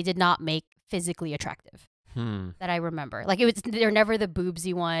submissive, they did not make physically attractive that I remember. Like they're never the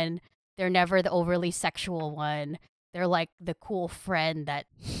boobsy one. They're never the overly sexual one. They're like the cool friend that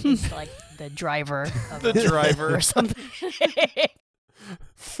is like the driver of The driver. or something.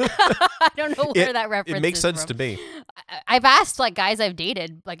 I don't know where that reference It makes is sense from. to me. I've asked like guys I've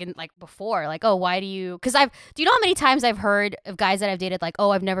dated before, like, oh, why do you? Because do you know how many times I've heard of guys that I've dated like,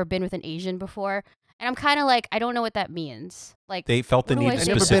 oh, I've never been with an Asian before, and I'm kind of like, I don't know what that means. Like, They felt the What do need I to I've say?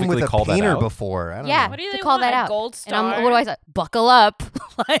 never been specifically with a call that painter out. before. I don't Yeah. know. What do to they call want? that A out. gold and star? what do I say? Buckle up,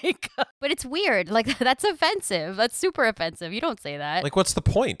 like. But it's weird. Like that's offensive. That's super offensive. You don't say that. Like, what's the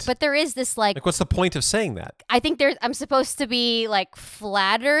point? But there is this like What's the point of saying that? I think I'm supposed to be like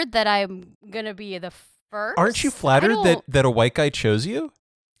flattered that I'm gonna be the first. Aren't you I flattered don't- that a white guy chose you?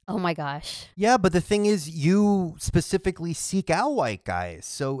 Oh my gosh. Yeah, but the thing is, you specifically seek out white guys,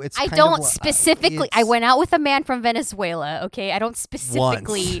 so it's. I kind don't of, specifically. I it's- went out with a man from Venezuela. Okay, I don't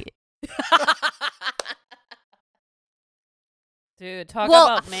specifically. Dude, talk Well,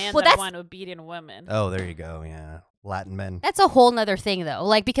 about men well, that that's- want obedient women. Oh, there you go. Yeah, Latin men. That's a whole nother thing, though.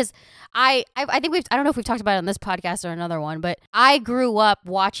 Like because I think I don't know if we've talked about it on this podcast or another one, but I grew up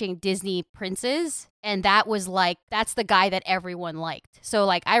watching Disney princes, and that's the guy that everyone liked. So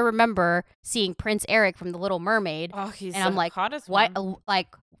like I remember seeing Prince Eric from The Little Mermaid, Oh, he's and I'm the like, hottest white one.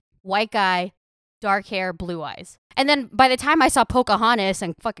 white guy, dark hair, blue eyes. And then by the time I saw Pocahontas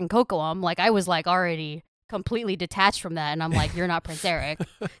and fucking Cocoam, like I was like already completely detached from that, and I'm like, you're not Prince Eric.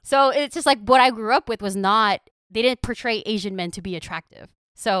 So it's just like what I grew up with was not. They didn't portray Asian men to be attractive.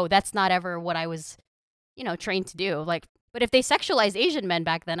 So that's not ever what I was, trained to do. Like, but if they sexualized Asian men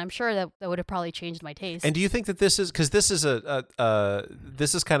back then, I'm sure that would have probably changed my taste. And do you think that this is because this is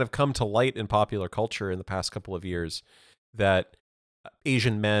this has kind of come to light in popular culture in the past couple of years that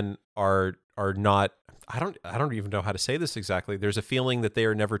Asian men are not. I don't even know how to say this exactly. There's a feeling that they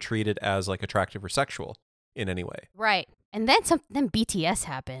are never treated as like attractive or sexual in any way. Right. And then then BTS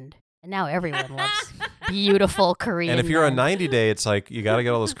happened. And now everyone loves beautiful Korean And if you're on men. 90 Day, it's like you got to get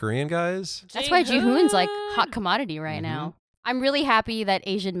all those Korean guys. That's why Jihoon's like hot Jihoon. commodity right Mhm. now. I'm really happy that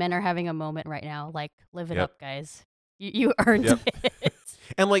Asian men are having a moment right now. Like, live it Yep. up, guys. You earned Yep. it.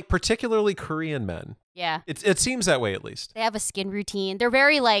 And like particularly Korean men. Yeah. It seems that way at least. They have a skin routine. They're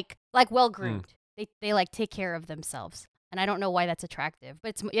very like well groomed. They like take care of themselves. And I don't know why that's attractive,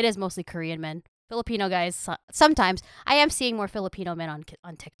 but it is mostly Korean men. Filipino guys sometimes. I am seeing more Filipino men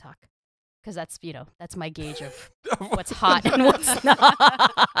on TikTok. Because that's my gauge of what's hot and what's not.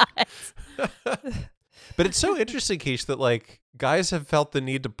 But it's so interesting, Keish, that like guys have felt the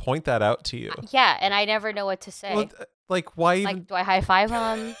need to point that out to you. Yeah, and I never know what to say. Well, like why even? Like, do I high five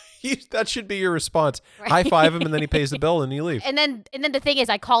them? That should be your response. Right. High five him, and then he pays the bill, and you leave. And then the thing is,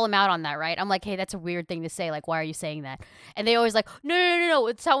 I call him out on that, right? I'm like, hey, that's a weird thing to say. Like, why are you saying that? And they always like, no,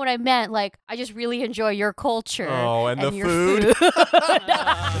 it's not what I meant. Like, I just really enjoy your culture. Oh, and the your food.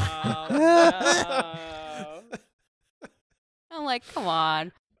 Oh, no. I'm like, come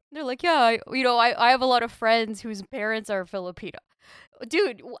on. They're like, yeah, I have a lot of friends whose parents are Filipino.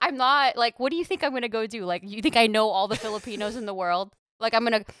 Dude, I'm not like, what do you think I'm gonna go do? Like, you think I know all the Filipinos in the world? Like, I'm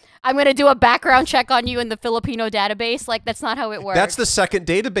gonna do a background check on you in the Filipino database? Like, that's not how it works. That's the second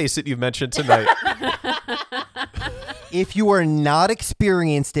database that you've mentioned tonight. If you are not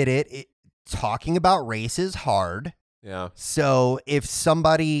experienced at it, talking about race is hard. Yeah. So if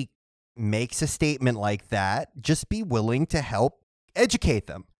somebody makes a statement like that, just be willing to help educate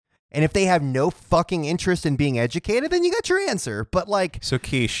them. And if they have no fucking interest in being educated, then you got your answer. But like, So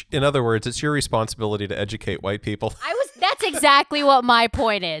Quiche, in other words, it's your responsibility to educate white people. That's exactly what my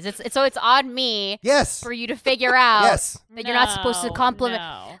point is. It's on me yes, for you to figure out yes. that you're not supposed to No, compliment.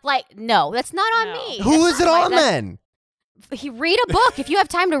 no. Like, no, that's not on No. me. Who That's is it not my- on that's- then? Read a book. If you have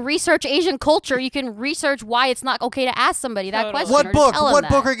time to research Asian culture, you can research why it's not okay to ask somebody that Totally. question. What or to book? tell them What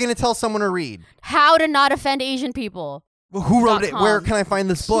that. book are you going to tell someone to read? How to not offend Asian people. Who wrote it? .com. Where can I find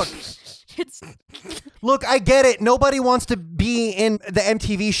this book? It's Look, I get it. Nobody wants to be in the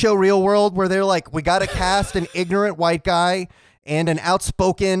MTV show Real World where they're like, we got to cast an ignorant white guy and an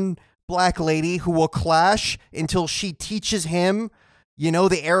outspoken black lady who will clash until she teaches him,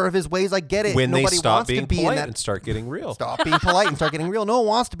 the error of his ways. I get it. When they Nobody stop wants being to be polite in that. and start getting real. Stop being polite and start getting real. No one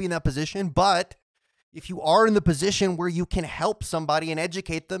wants to be in that position, but if you are in the position where you can help somebody and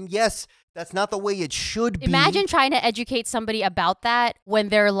educate them, yes, that's not the way it should be. imagine trying to educate somebody about that when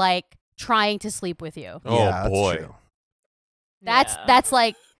they're like trying to sleep with you. Oh, Yeah, that's boy. true. That's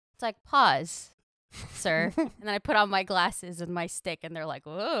like, it's like, pause, sir. And then I put on my glasses and my stick, and they're like,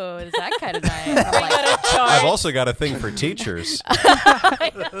 whoa, is that kind of nice? I'm like, I've also got a thing for teachers.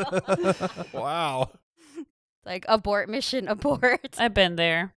 Wow. like, abort mission, abort. I've been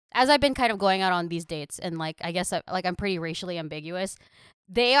there. As I've been kind of going out on these dates, and like, I guess I'm pretty racially ambiguous.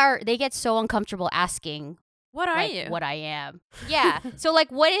 They get so uncomfortable asking What are like, you? what I am. Yeah. So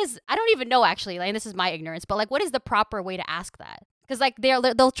like, what is? I don't even know actually. Like, and this is my ignorance, but like, what is the proper way to ask that? Because like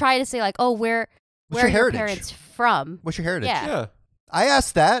they'll try to say like, oh, where What's are your your heritage? parents from? What's your heritage? Yeah. Yeah. I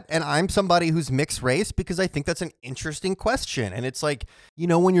asked that, and I'm somebody who's mixed race because I think that's an interesting question. And it's like,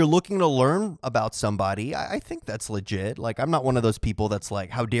 when you're looking to learn about somebody, I think that's legit. Like, I'm not one of those people that's like,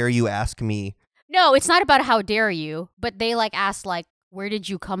 how dare you ask me No, it's not about how dare you, but they like ask like, where did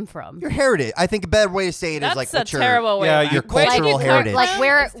you come from? your heritage. I think a better way to say it is That's like, a what's your terrible way. Yeah, of your asking. Where did you cultural come heritage. from? Like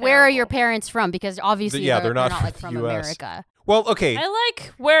where It's are your terrible. parents from? Because obviously Yeah, they're they're not not like from US. America. Well, okay. I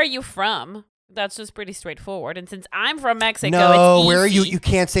like, where are you from? That's just pretty straightforward. And since I'm from Mexico, no, it's where are you? easy. You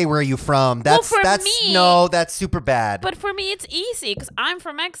can't say where are you from. That's for that's me- no, that's super bad. But for me, it's easy because I'm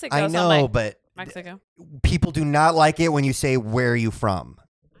from Mexico. I so know, I'm like, but Mexico. people do not like it when you say where are you from.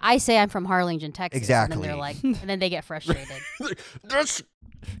 I say I'm from Harlingen, Texas. Exactly. And then they're like, and then they get frustrated. That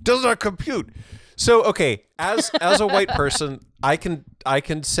does not compute. So, okay, as a white person, I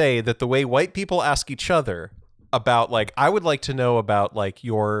can say that the way white people ask each other about, like, I would like to know about, like,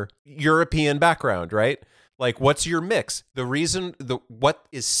 your European background, right? Like, what's your mix? What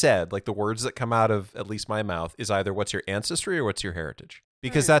is said, like the words that come out of at least my mouth, is either what's your ancestry or what's your heritage.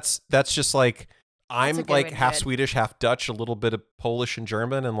 Because that's just like, I'm a good like way to half do it. Swedish, half Dutch, a little bit of Polish and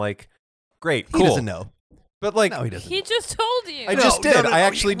German, and like, great, He cool. doesn't know. But like, No, he doesn't. He just told you. I just did. I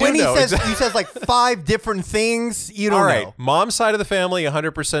actually do when know. he says like 5 different things, you don't All right, know. mom's side of the family,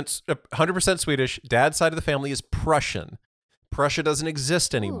 100% Swedish. Dad's side of the family is Prussian. Prussia doesn't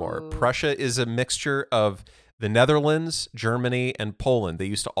exist anymore. Ooh. Prussia is a mixture of the Netherlands, Germany, and Poland. They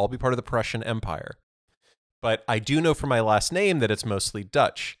used to all be part of the Prussian Empire. But I do know from my last name that it's mostly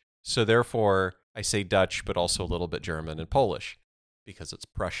Dutch. So therefore, I say Dutch, but also a little bit German and Polish because it's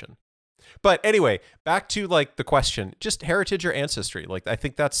Prussian. But anyway, back to like the question, just heritage or ancestry. Like, I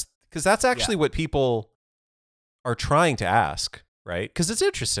think that's because that's actually what people are trying to ask, right? Because it's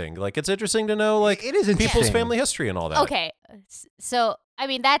interesting. Like, it's interesting to know like It is people's interesting. family history and all that. Okay, so I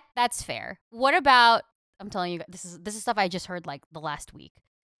mean that's fair. What about? I'm telling you, this is stuff I just heard like the last week.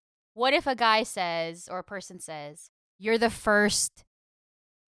 What if a guy says or a person says, "You're the first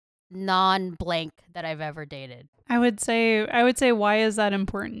non-blank that I've ever dated"? I would say, why is that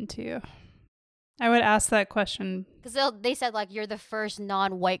important to you? I would ask that question. Because they said like, "You're the first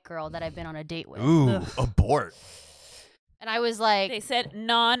non-white girl that I've been on a date with," Ooh, Ugh. abort. and I was like, They said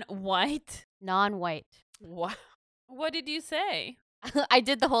non-white. "Non-white." What? What did you say? I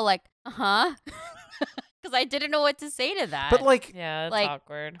did the whole like, Uh-huh. Because I didn't know what to say to that. But like, Yeah, it's Like-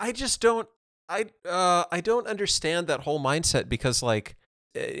 awkward. I just don't. I don't understand that whole mindset because like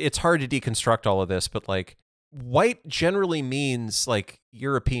it's hard to deconstruct all of this. But like, white generally means like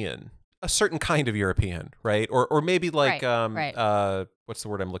European, a certain kind of European, right? Or maybe like right. what's the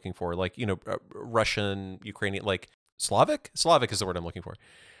word I'm looking for? Like Russian, Ukrainian, like Slavic. Slavic is the word I'm looking for.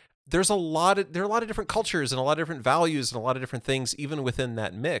 There are a lot of different cultures and a lot of different values and a lot of different things even within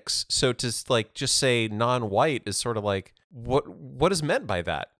that mix. So to like just say non-white is sort of like what is meant by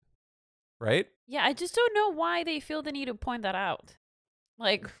that, right? Yeah, I just don't know why they feel the need to point that out.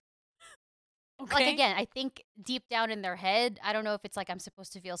 Like, okay. Like, again, I think deep down in their head, I don't know if it's like I'm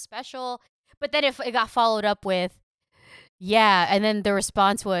supposed to feel special. But then if it got followed up with, yeah, and then the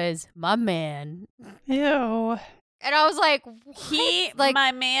response was, my man. Ew. And I was like, He, what? Like,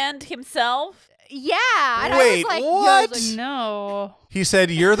 my man himself. yeah. And Wait, I was like, what? No. He said,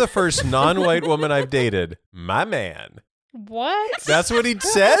 "You're the first non-white woman I've dated, my man." What? That's what he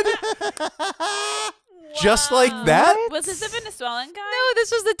said? Just like that? Was this a Venezuelan guy? no,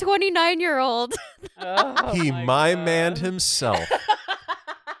 this was the 29-year-old. Oh, He my manned God. himself.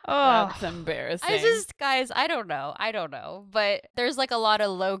 Oh. That's embarrassing. Guys, I don't know. But there's like a lot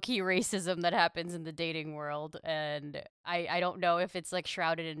of low-key racism that happens in the dating world. And I don't know if it's like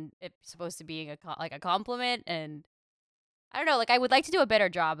shrouded in it's supposed to being a compliment. And I don't know, like I would like to do a better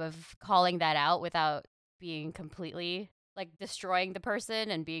job of calling that out without being completely like destroying the person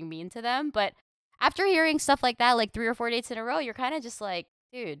and being mean to them. But after hearing stuff like that, like 3 or 4 dates in a row, you're kind of just like,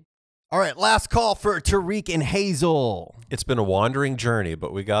 dude. All right, last call for Tariq and Hazel. It's been a wandering journey,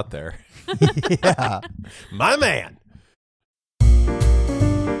 but we got there. Yeah. My man.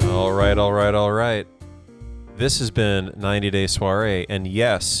 All right. This has been 90 Day Soiree, and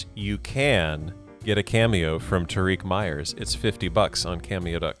yes, you can get a cameo from Tariq Myers. It's $50 on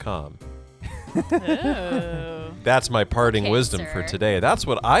Cameo.com. Oh. That's my parting Okay, wisdom for sir. today. That's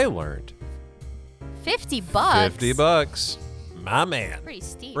what I learned. $50? $50. My man. Pretty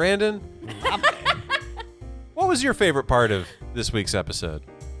steep. Brandon, what was your favorite part of this week's episode?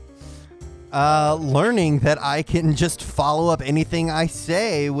 Learning that I can just follow up anything I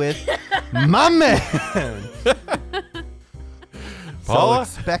say with my man. So Paula?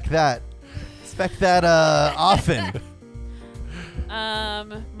 expect that. Often.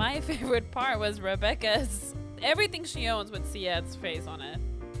 My favorite part was Rebecca's. Everything she owns with Siad's face on it.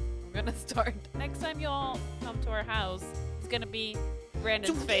 We're gonna start next time y'all come to our house. It's gonna be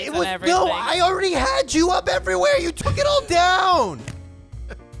Brandon's face on everything. No, I already had you up everywhere. You took it all down.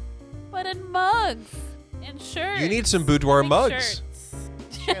 But in mugs and shirts. You need some boudoir Big mugs.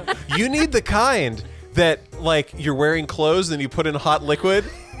 shirts. You need the kind that, like, you're wearing clothes and you put in hot liquid.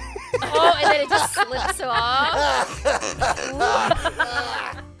 Oh, and then it just slips off.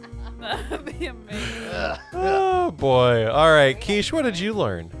 That'd be amazing. Oh, boy. All right, Keish, what did you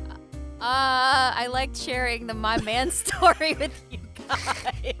learn? I liked sharing the my man story with you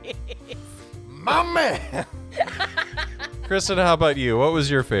guys. My man. Kristen, how about you? What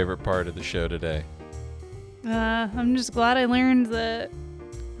was your favorite part of the show today? I'm just glad I learned that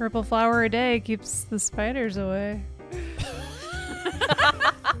purple flower a day keeps the spiders away.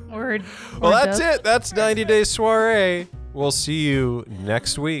 Well, that's it. That's 90 Day Soiree. We'll see you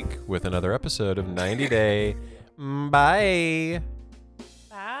next week with another episode of 90 Day. Bye.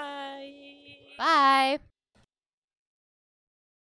 Bye. Bye.